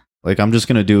 Yeah. Like I'm just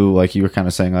going to do, like you were kind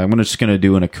of saying, I'm just going to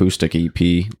do an acoustic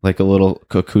EP, like a little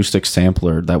acoustic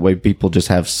sampler. That way people just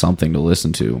have something to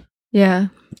listen to Yeah.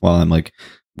 while I'm like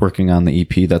working on the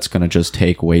EP that's going to just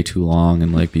take way too long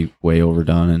and like be way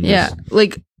overdone. And Yeah. just,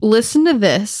 Like, listen to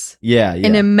this yeah.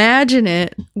 and imagine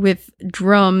it with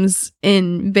drums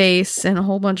and bass and a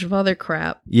whole bunch of other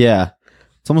crap. Yeah.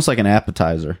 It's almost like an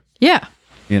appetizer, Yeah.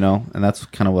 you know? And that's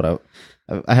kind of what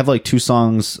I have like 2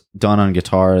 songs done on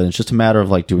guitar, and it's just a matter of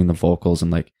like doing the vocals.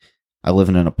 And like I live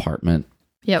in an apartment,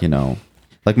 Yep. you know,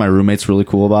 like my roommate's really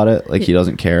cool about it. Like he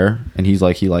doesn't care, and he's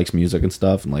like, he likes music and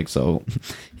stuff. And like, so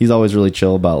he's always really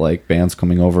chill about like bands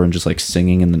coming over and just like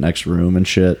singing in the next room and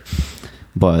shit.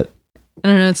 But I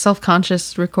don't know. It's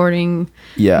self-conscious recording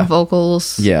yeah,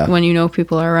 vocals Yeah. when you know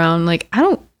people are around. Like, I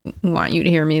don't want you to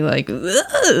hear me like,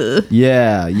 ugh.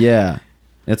 yeah.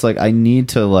 It's like, I need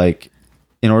to like,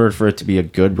 in order for it to be a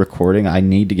good recording, I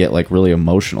need to get like really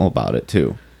emotional about it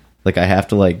too. Like I have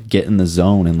to like get in the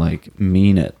zone and like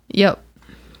mean it. Yep.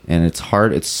 And it's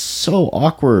hard. It's so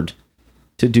awkward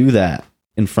to do that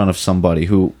in front of somebody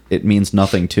who it means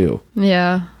nothing to,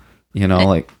 Yeah. you know,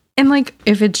 like, And like,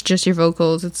 if it's just your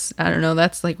vocals, it's, I don't know,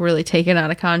 that's like really taken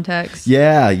out of context.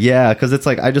 yeah. Cause it's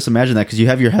like, I just imagine that, cause you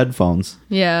have your headphones,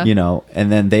 Yeah. you know,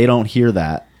 and then they don't hear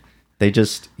that. They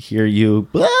just hear you,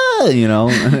 "Ah," you know,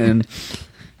 and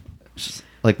just,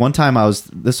 like one time I was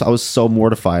so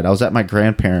mortified. I was at my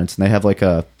grandparents, and they have like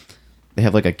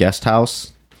a guest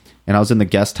house, and I was in the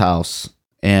guest house,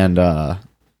 and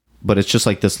but it's just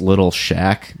like this little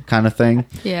shack kind of thing.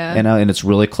 Yeah. And it's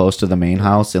really close to the main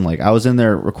house, and like I was in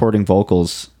there recording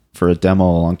vocals for a demo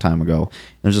a long time ago. And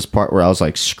there's this part where I was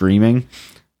like screaming,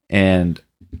 and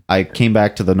I came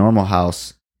back to the normal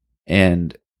house,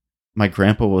 and my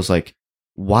grandpa was like,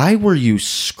 "Why were you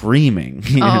screaming?"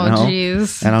 You Oh, know?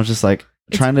 jeez. And I was just like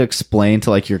trying to explain to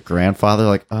like your grandfather,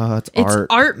 like, "Oh, it's art."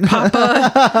 It's art,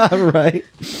 Papa. Right.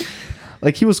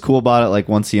 Like he was cool about it, like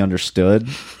once he understood,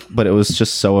 but it was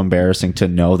just so embarrassing to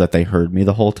know that they heard me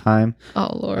the whole time. Oh,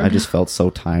 Lord. I just felt so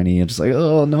tiny and just like,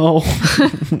 oh no.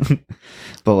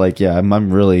 But like, yeah,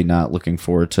 I'm really not looking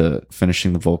forward to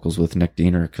finishing the vocals with Nick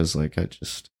Diener, because like I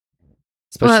just,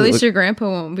 Well, at least like, your grandpa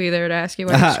won't be there to ask you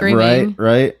when you're screaming.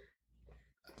 right.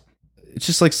 It's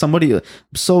just like somebody, I'm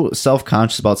so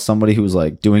self-conscious about somebody who's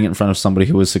like doing it in front of somebody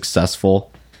who is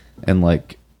successful and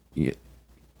like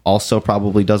also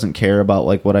probably doesn't care about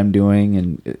like what I'm doing.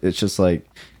 And it's just like,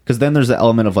 because then there's the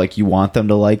element of like you want them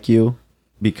to like you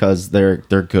because they're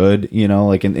good, you know,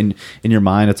 like in your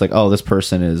mind it's like, oh, this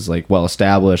person is like well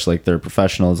established, like they're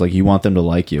professionals, like you want them to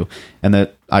like you. And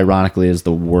that ironically is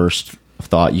the worst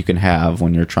thought you can have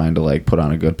when you're trying to like put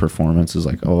on a good performance, is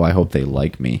like, oh, I hope they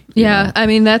like me. you Yeah. know? I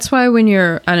mean, that's why when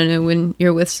you're, I don't know, when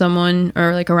you're with someone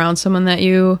or like around someone that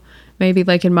you maybe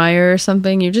like admire or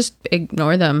something, you just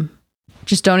ignore them.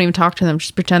 Just don't even talk to them.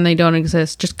 Just pretend they don't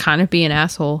exist. Just kind of be an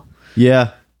asshole.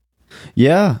 Yeah.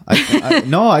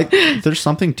 There's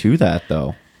something to that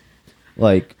though.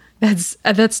 Like,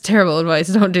 That's terrible advice.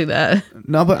 Don't do that.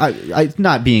 no, but I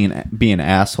not being an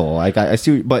asshole. Like I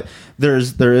see, but there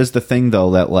is the thing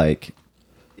though that like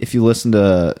if you listen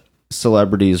to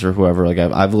celebrities or whoever, like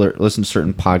I've listened to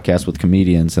certain podcasts with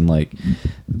comedians, and like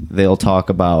they'll talk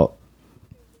about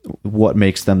what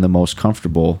makes them the most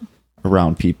comfortable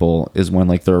around people is when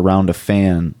like they're around a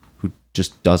fan who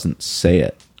just doesn't say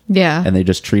it, Yeah. and they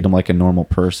just treat them like a normal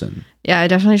person. Yeah, I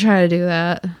definitely try to do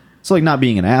that. So like not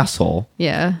being an asshole.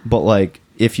 Yeah. But like,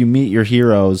 if you meet your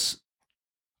heroes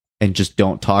and just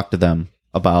don't talk to them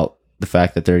about the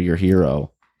fact that they're your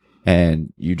hero,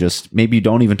 and you just, maybe you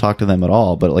don't even talk to them at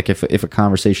all, but like if a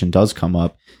conversation does come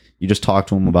up, you just talk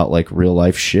to them about like real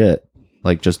life shit,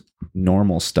 like just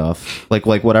normal stuff, like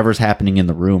whatever's happening in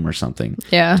the room or something.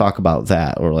 Yeah. Talk about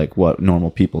that, or like what normal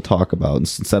people talk about,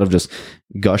 instead of just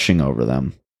gushing over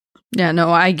them. Yeah, no,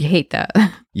 I hate that.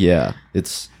 Yeah,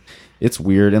 it's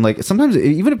weird. And like sometimes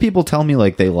even if people tell me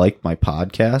like they like my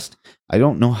podcast, I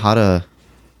don't know how to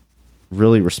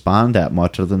really respond that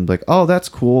much other than like, oh, that's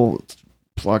cool. It's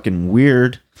fucking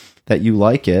weird that you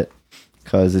like it,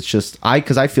 because it's just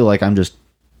because I feel like I'm just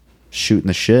shooting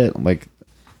the shit. I'm like,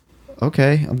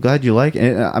 okay, I'm glad you like it.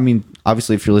 And, I mean,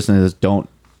 obviously if you're listening to this, don't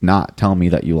not tell me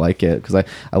that you like it, because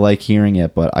I like hearing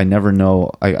it, but I never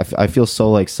know. I feel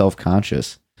so like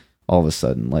self-conscious all of a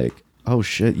sudden, like, oh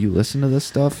shit, you listen to this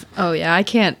stuff? Oh yeah, I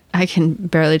can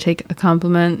barely take a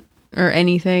compliment or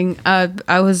anything.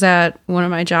 I was at one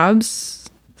of my jobs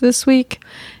this week,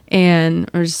 and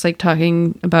I was just like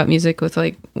talking about music with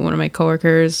like one of my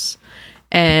coworkers,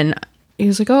 and he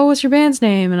was like, "Oh, what's your band's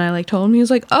name?" And I like told him. He was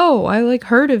like, "Oh, I like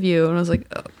heard of you." And I was like,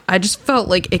 oh. I just felt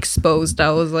like exposed. I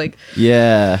was like,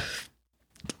 Yeah.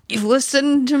 "You've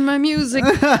listened to my music.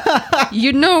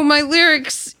 You know my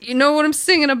lyrics. You know what I'm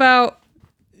singing about."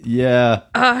 Yeah.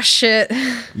 Ah, shit.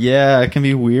 Yeah, it can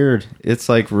be weird. It's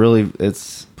like really,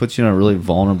 it's puts you in a really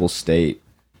vulnerable state.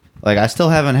 Like, I still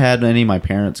haven't had any of my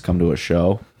parents come to a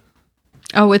show.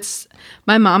 Oh,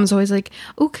 my mom's always like,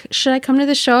 "Oh, should I come to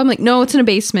the show?" I'm like, "No, it's in a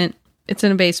basement. It's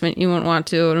in a basement. You won't want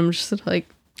to." And I'm just like,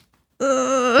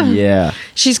 ugh. Yeah.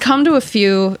 She's come to a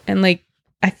few, and like,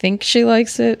 I think she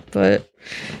likes it, but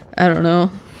I don't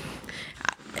know.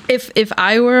 If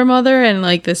I were a mother and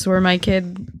like this were my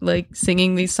kid like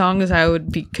singing these songs, I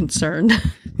would be concerned.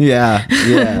 Yeah.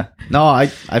 Yeah. No, I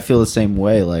feel the same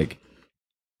way. Like,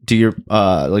 does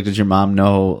your mom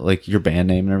know like your band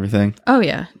name and everything? Oh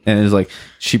yeah. And is like,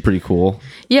 she pretty cool?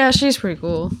 Yeah, she's pretty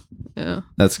cool. Yeah.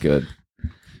 That's good.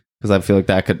 Because I feel like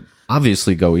that could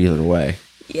obviously go either way.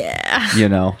 Yeah. You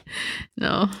know?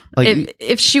 No. Like,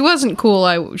 if she wasn't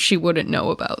cool, she wouldn't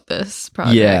know about this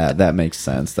project. yeah, that makes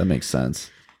sense.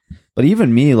 But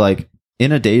even me, like,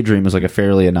 In a Daydream is like a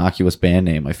fairly innocuous band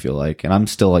name, I feel like. And I'm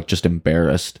still like just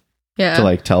embarrassed to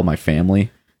like tell my family.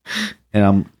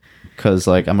 And because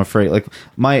like I'm afraid, like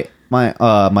my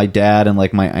dad and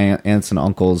like my aunts and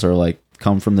uncles are like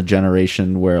come from the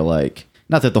generation where like,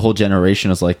 not that the whole generation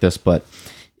is like this, but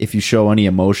if you show any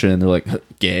emotion, they're like,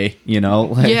 gay, you know?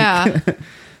 Like, Yeah.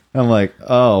 I'm like,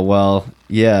 oh, well,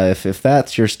 yeah, if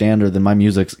that's your standard, then my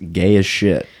music's gay as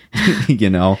shit, you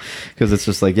know? Because it's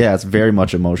just like, yeah, it's very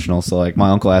much emotional. So, like,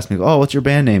 my uncle asked me, oh, what's your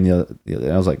band name? The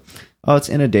other, I was like, oh, it's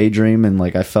In a Daydream. And,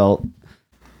 like, I felt,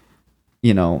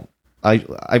 you know,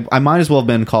 I might as well have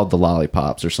been called the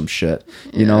Lollipops or some shit,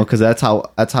 you know? Because that's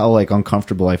how, like,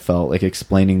 uncomfortable I felt, like,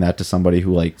 explaining that to somebody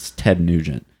who likes Ted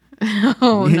Nugent.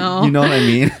 Oh no. You know what I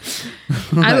mean?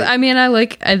 I mean, I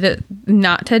like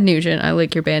not Ted Nugent. I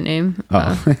like your band name.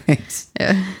 Oh, thanks.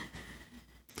 Yeah.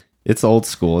 It's old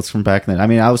school. It's from back then. I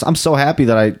mean, I'm so happy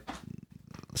that I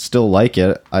still like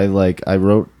it.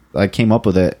 I came up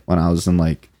with it when I was in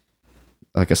like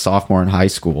a sophomore in high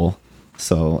school.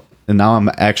 So, and now I'm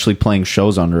actually playing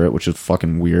shows under it, which is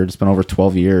fucking weird. It's been over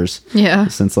 12 years. Yeah.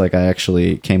 Since like I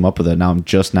actually came up with it. Now I'm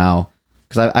just now,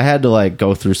 because I had to like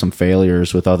go through some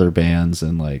failures with other bands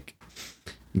and like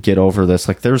get over this.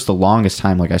 Like there's the longest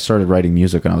time, like I started writing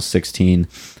music when I was 16,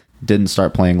 didn't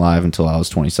start playing live until I was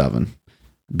 27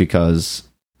 because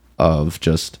of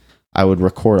just, I would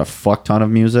record a fuck ton of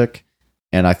music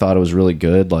and I thought it was really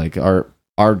good. Like our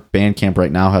Bandcamp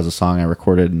right now has a song I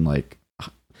recorded in like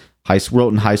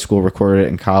wrote in high school, recorded it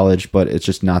in college, but it's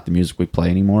just not the music we play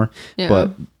anymore. Yeah.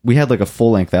 But we had like a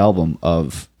full length album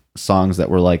of songs that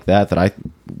were like that I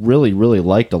really, really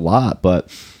liked a lot,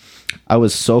 but I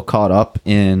was so caught up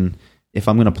in, if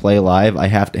I'm going to play live, I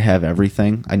have to have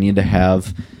everything. I need to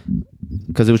have,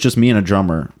 because it was just me and a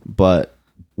drummer, but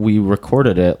we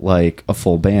recorded it like a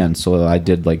full band. So I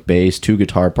did like bass, 2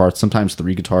 guitar parts, sometimes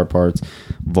 3 guitar parts,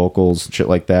 vocals, shit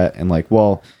like that. And like,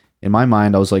 well, in my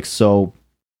mind, I was so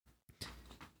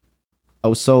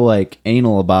like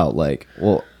anal about like,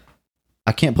 well,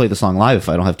 I can't play the song live if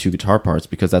I don't have 2 guitar parts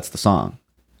because that's the song,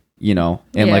 you know?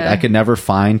 And like, I could never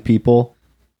find people,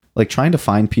 like trying to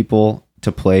find people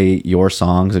to play your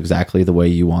songs exactly the way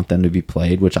you want them to be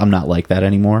played, which I'm not like that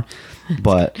anymore,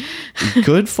 but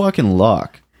good fucking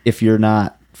luck if you're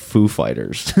not Foo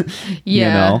Fighters, you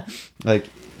know? Like,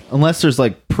 unless there's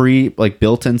like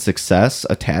built-in success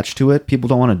attached to it, people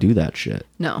don't want to do that shit.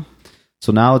 No.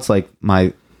 So now it's like,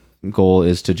 my goal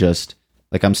is to just,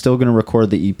 like, I'm still going to record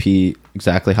the EP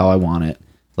exactly how I want it.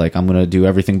 Like, I'm going to do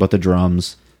everything but the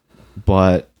drums.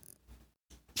 But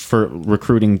for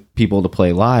recruiting people to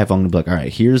play live, I'm going to be like, all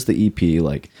right, here's the EP.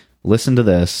 Like, listen to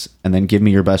this and then give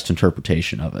me your best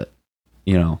interpretation of it,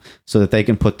 you know, so that they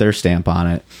can put their stamp on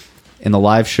it. And the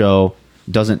live show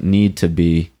doesn't need to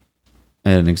be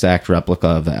an exact replica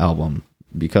of the album.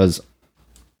 Because,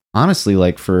 honestly,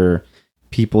 like, for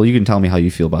people, you can tell me how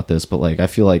you feel about this, but, like, I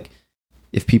feel like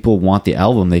if people want the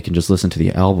album, they can just listen to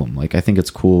the album. Like, I think it's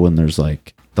cool when there's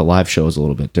like the live show is a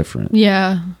little bit different.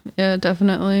 Yeah,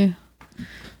 definitely.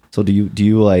 So do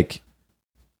you like,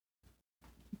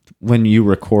 when you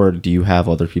record, do you have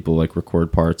other people like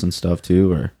record parts and stuff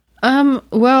too, or?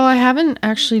 Well, I haven't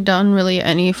actually done really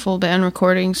any full band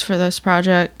recordings for this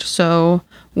project. So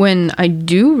when I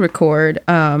do record,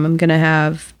 I'm going to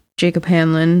have Jacob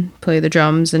Hanlon play the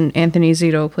drums and Anthony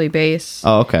Zito play bass.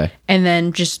 Oh, okay. And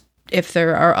then just if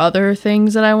there are other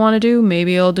things that I want to do,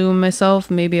 maybe I'll do them myself.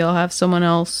 Maybe I'll have someone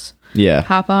else Yeah.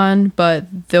 hop on. But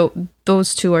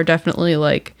those two are definitely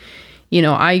like, you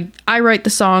know, I write the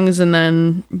songs and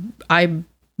then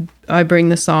I bring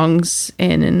the songs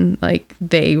in and like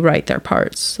they write their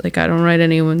parts. Like I don't write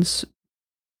anyone's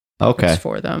Okay. parts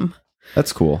for them.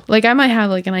 That's cool. Like I might have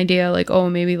like an idea like, oh,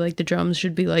 maybe like the drums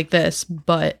should be like this,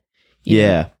 but you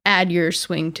Yeah. know, add your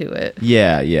swing to it.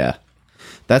 Yeah, yeah.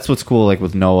 That's what's cool. Like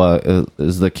with Noah,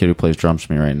 is the kid who plays drums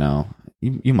for me right now.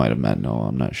 You might have met Noah.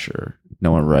 I'm not sure.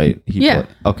 Noah Wright. Yeah.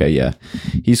 Okay. Yeah.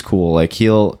 He's cool. Like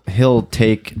he'll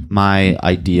take my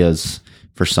ideas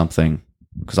for something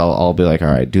because I'll be like, all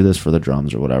right, do this for the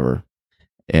drums or whatever,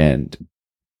 and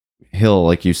he'll,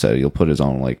 like you said, he'll put his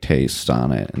own like taste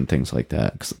on it and things like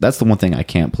that. 'Cause that's the one thing I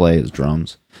can't play is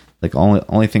drums. Like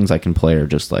only things I can play are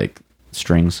just like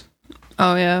strings.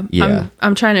 Oh yeah. Yeah.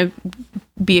 I'm trying to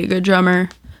be a good drummer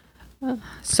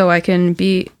so I can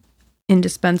be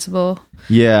indispensable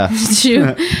Yeah.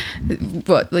 to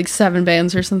what, like 7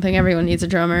 bands or something. Everyone needs a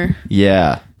drummer.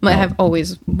 Yeah. I have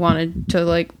always wanted to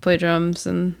like play drums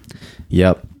and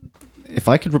Yep. If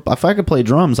I could play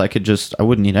drums, I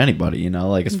wouldn't need anybody, you know,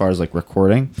 like as far as like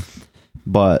recording.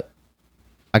 But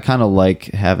I kind of like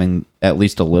having at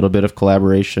least a little bit of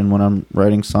collaboration when I'm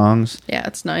writing songs. yeah,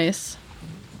 it's nice.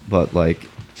 But like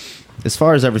as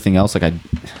far as everything else, like I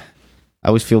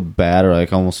always feel bad or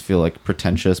like almost feel like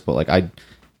pretentious, but like I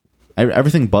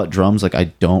everything but drums, like I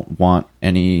don't want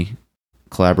any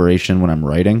collaboration when I'm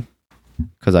writing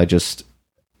because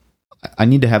I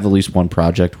need to have at least one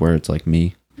project where it's like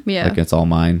me. Yeah. Like it's all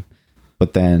mine.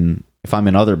 But then if I'm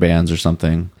in other bands or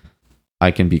something,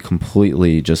 I can be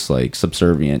completely just like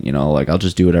subservient, you know, like I'll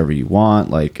just do whatever you want.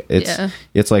 Like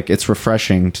it's like it's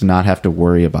refreshing to not have to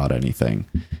worry about anything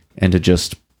and to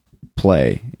just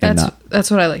play. And That's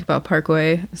what I like about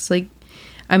Parkway. It's like,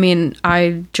 I mean,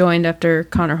 I joined after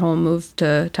Connor Holm moved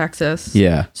to Texas.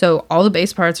 Yeah. So all the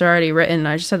bass parts are already written.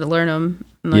 I just had to learn them.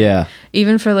 And, like, Yeah.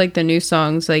 Even for like the new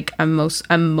songs, like I'm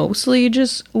mostly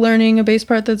just learning a bass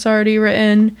part that's already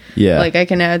written. Yeah. Like I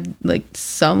can add like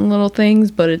some little things,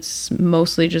 but it's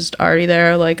mostly just already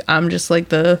there. Like I'm just like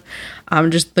the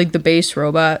bass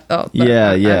robot. Oh, but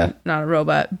Yeah, I'm yeah. not a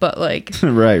robot, but like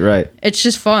right. it's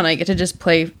just fun. I get to just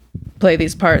play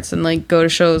these parts and like go to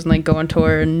shows and like go on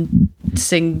tour and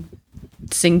sing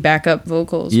backup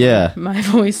vocals. Yeah. when my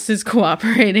voice is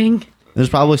cooperating. There's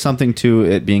probably something to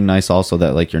it being nice also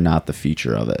that like you're not the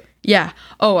feature of it. Yeah.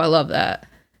 Oh, I love that.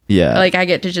 Yeah. Like I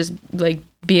get to just like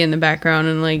be in the background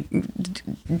and like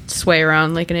sway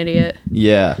around like an idiot.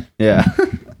 Yeah.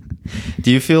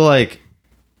 Do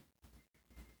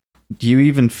you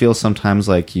even feel sometimes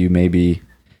like you maybe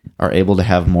are able to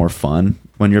have more fun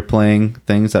when you're playing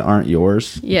things that aren't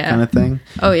yours? Yeah. Kind of thing.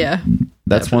 Oh yeah.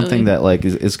 That's one thing that like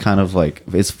is kind of like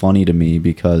is funny to me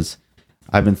because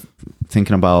I've been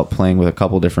thinking about playing with a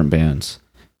couple different bands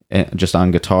and just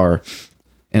on guitar,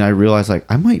 and I realized like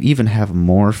I might even have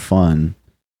more fun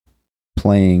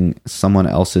playing someone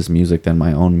else's music than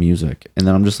my own music. And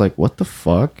then I'm just like, what the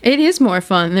fuck? It is more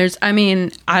fun.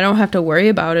 I don't have to worry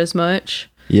about as much.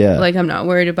 Yeah. Like I'm not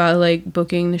worried about like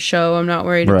booking the show. I'm not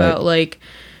worried Right. about like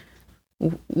I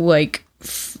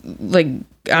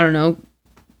don't know,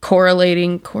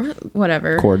 coordinating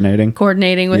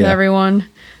with Yeah. everyone.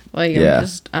 Like Yeah.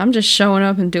 I'm just showing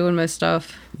up and doing my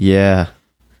stuff. Yeah.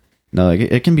 No, like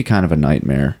it can be kind of a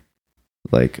nightmare,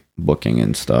 like booking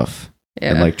and stuff.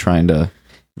 Yeah. And like trying to,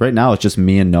 right now it's just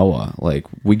me and Noah. Like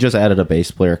we just added a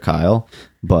bass player, Kyle,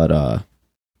 but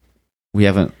we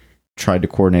haven't tried to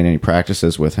coordinate any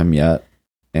practices with him yet.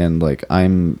 And like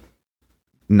I'm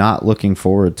not looking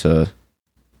forward to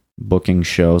booking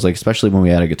shows, like especially when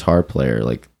we add a guitar player,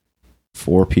 like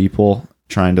 4 people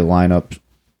trying to line up.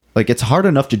 Like it's hard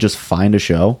enough to just find a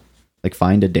show, like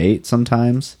find a date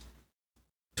sometimes,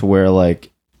 to where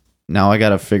like now I got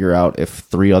to figure out if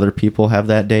 3 other people have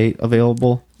that date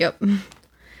available. Yep. And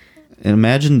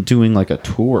imagine doing like a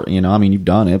tour, you know, I mean, you've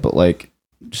done it, but like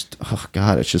just, oh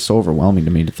God, it's just so overwhelming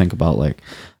to me to think about like,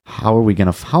 how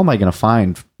am I going to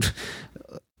find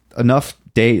enough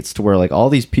dates to where like all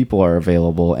these people are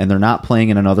available and they're not playing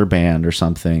in another band or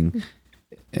something.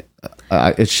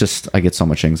 It's just, I get so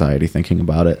much anxiety thinking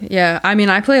about it. Yeah, I mean,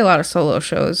 I play a lot of solo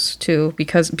shows too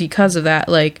because of that.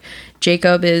 Like,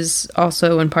 Jacob is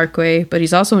also in Parkway, but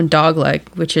he's also in Dogleg,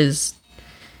 which is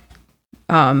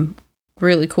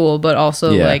really cool, but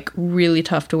also like really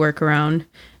tough to work around.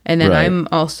 And then Right. I'm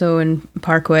also in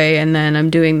Parkway, and then I'm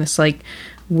doing this like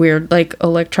weird like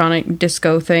electronic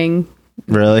disco thing.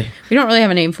 Really? We don't really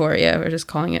have a name for it yet. We're just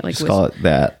calling it like Just call it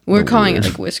that. we're The calling weird- it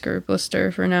like Whisker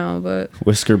Blister for now, but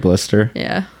Whisker Blister.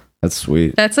 yeah. That's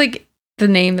sweet. That's like the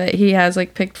name that he has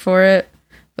like picked for it.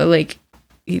 But like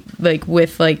like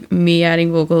with like me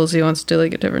adding vocals, he wants to do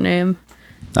like a different name.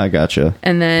 I gotcha.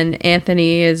 And then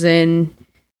Anthony is in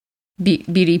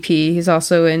BDP. He's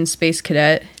also in Space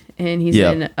Cadet, and he's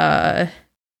in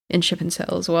Ship and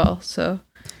Sail as well. So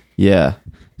Yeah.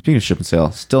 Speaking of Ship and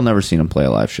Sail, still never seen him play a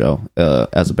live show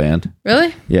as a band.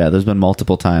 really, Yeah, there's been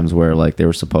multiple times where like they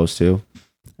were supposed to,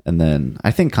 and then I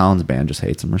think Colin's band just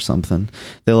hates him or something.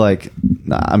 They're like,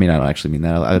 nah, I mean, I don't actually mean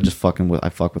that. I just fuck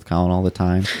with Colin all the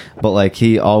time, but like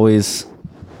he always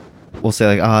will say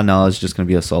like, oh no, it's just gonna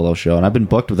be a solo show, and I've been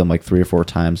booked with him like 3 or 4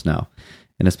 times now,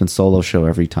 and it's been solo show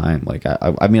every time. Like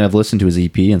I mean, I've listened to his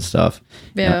EP and stuff.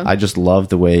 Yeah. And I just love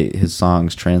the way his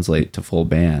songs translate to full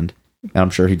band. And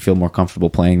I'm sure he'd feel more comfortable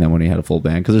playing them when he had a full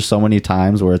band. Because there's so many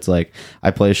times where it's like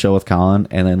I play a show with Colin,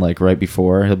 and then like right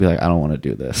before he'll be like, I don't want to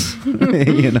do this,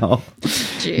 you know?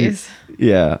 jeez,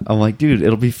 Yeah, I'm like, dude,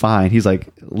 it'll be fine. He's like,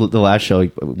 the last show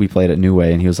we played at New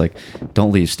Way, and he was like,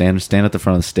 don't leave, stand at the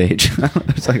front of the stage. I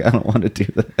was like, I don't want to do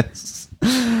this.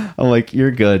 I'm like,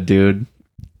 you're good, dude.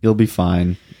 You'll be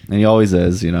fine, and he always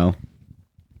is, you know.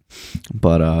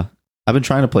 But I've been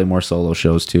trying to play more solo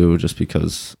shows too, just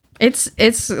because. it's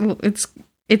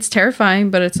terrifying,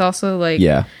 but it's also like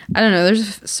Yeah, I don't know.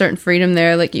 There's a certain freedom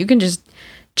there. Like you can just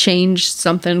change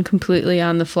something completely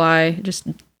on the fly. Just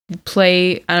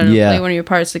play. I don't know. Yeah. Play one of your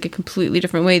parts like a completely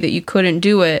different way that you couldn't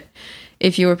do it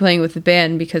if you were playing with the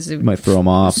band because it might throw him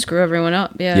off. screw everyone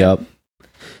up. Yeah. Yep.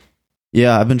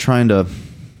 Yeah, I've been trying to,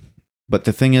 but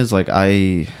the thing is, like,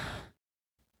 I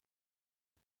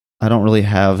don't really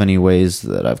have any ways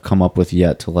that I've come up with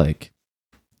yet to like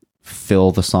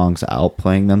fill the songs out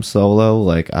playing them solo.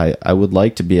 Like, I would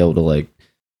like to be able to like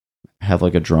have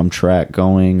like a drum track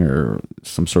going or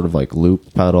some sort of like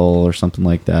loop pedal or something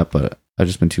like that, but I've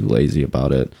just been too lazy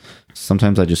about it.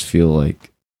 Sometimes I just feel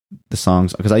like the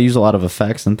songs, because I use a lot of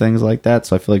effects and things like that,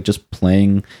 so I feel like just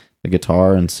playing the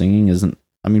guitar and singing isn't,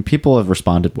 I mean, people have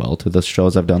responded well to the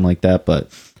shows I've done like that, but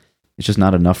it's just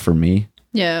not enough for me.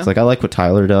 Yeah. It's like I like what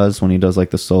Tyler does when he does like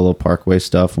the solo Parkway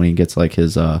stuff, when he gets like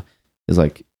his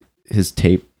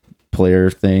tape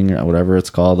player thing or whatever it's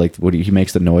called, like what he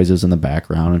makes the noises in the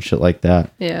background and shit like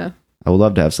that. Yeah. I would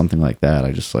love to have something like that.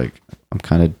 I just like, I'm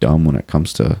kind of dumb when it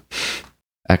comes to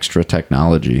extra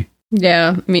technology.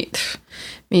 Yeah. Me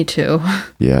too.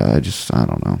 Yeah, I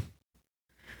don't know.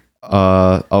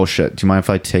 Oh shit, do you mind if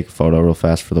I take a photo real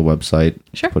fast for the website?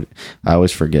 Sure. I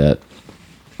always forget.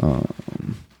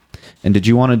 And did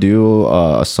you want to do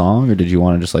a song, or did you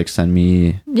want to just like send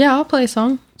me? Yeah, I'll play a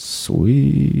song.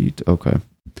 Sweet. Okay.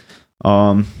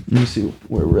 Let me see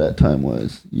where we're at time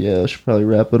wise. Yeah, I should probably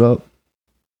wrap it up.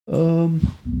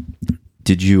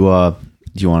 Did you do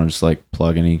you want to just like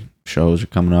plug any shows are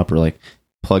coming up, or like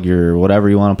plug your whatever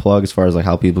you want to plug as far as like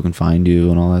how people can find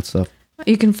you and all that stuff?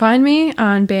 You can find me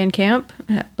on Bandcamp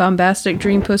at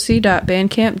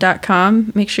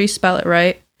bombasticdreampussy.bandcamp.com. Make sure you spell it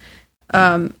right.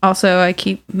 Also, I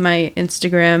keep my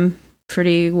Instagram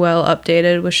pretty well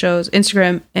updated with shows.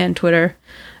 Instagram and Twitter.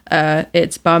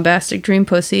 It's Bombastic Dream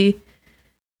Pussy,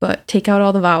 but take out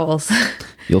all the vowels.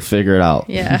 You'll figure it out.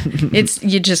 Yeah,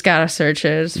 you just gotta search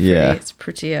it. It's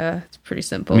pretty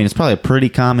simple. I mean, it's probably a pretty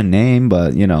common name,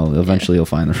 but you know, eventually you'll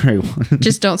find the right one.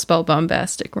 Just don't spell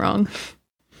bombastic wrong.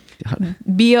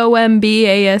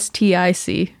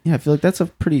 BOMBASTIC. Yeah, I feel like that's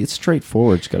it's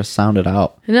straightforward. Just got to sound it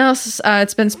out. No,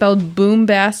 it's been spelled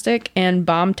boombastic and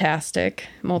bombtastic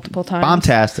multiple times.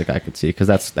 Bombtastic, I could see, because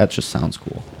that just sounds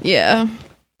cool. Yeah.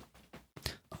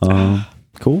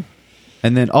 Cool.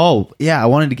 And then, oh yeah, I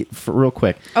wanted to get real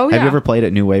quick. Oh, Have yeah. you ever played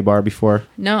at New Way Bar before?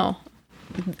 No.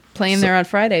 Playing there on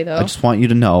Friday though. I just want you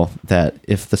to know that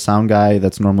if the sound guy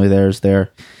that's normally there is there,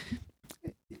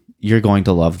 you're going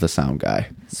to love the sound guy.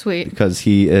 Sweet. Because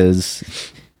he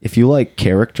is, if you like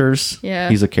characters, Yeah.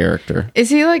 he's a character. Is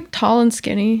he like tall and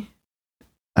skinny?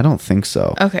 I don't think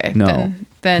so. Okay. No.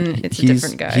 Then it's a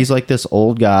different guy. He's like this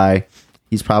old guy.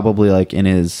 He's probably like in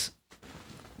his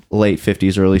late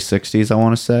 50s, early 60s, I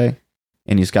want to say.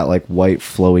 And he's got like white,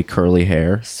 flowy, curly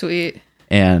hair. Sweet.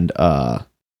 And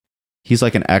he's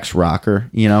like an ex-rocker,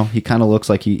 you know? He kind of looks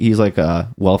like he's like a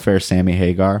welfare Sammy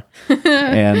Hagar.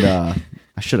 And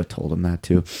I should have told him that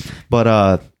too.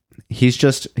 But he's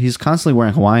constantly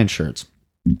wearing Hawaiian shirts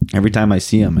every time I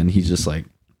see him, and he's just like,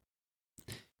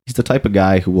 he's the type of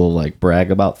guy who will like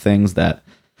brag about things that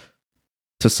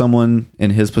to someone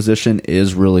in his position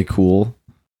is really cool,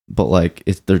 but like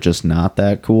they're just not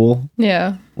that cool.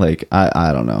 Yeah. Like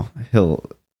I don't know.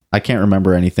 I can't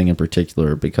remember anything in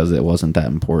particular because it wasn't that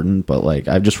important, but like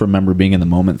I just remember being in the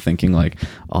moment thinking like,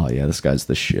 oh yeah, this guy's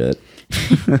the shit.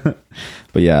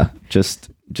 But yeah, just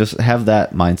have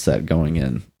that mindset going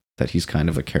in that he's kind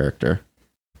of a character.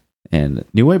 And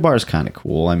New Way Bar is kind of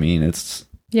cool. I mean, it's...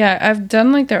 Yeah, I've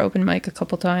done like their open mic a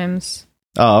couple times.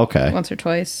 Oh, okay. Once or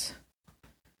twice.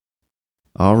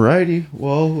 Alrighty.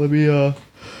 Well, let me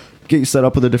get you set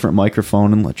up with a different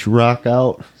microphone and let you rock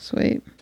out. Sweet.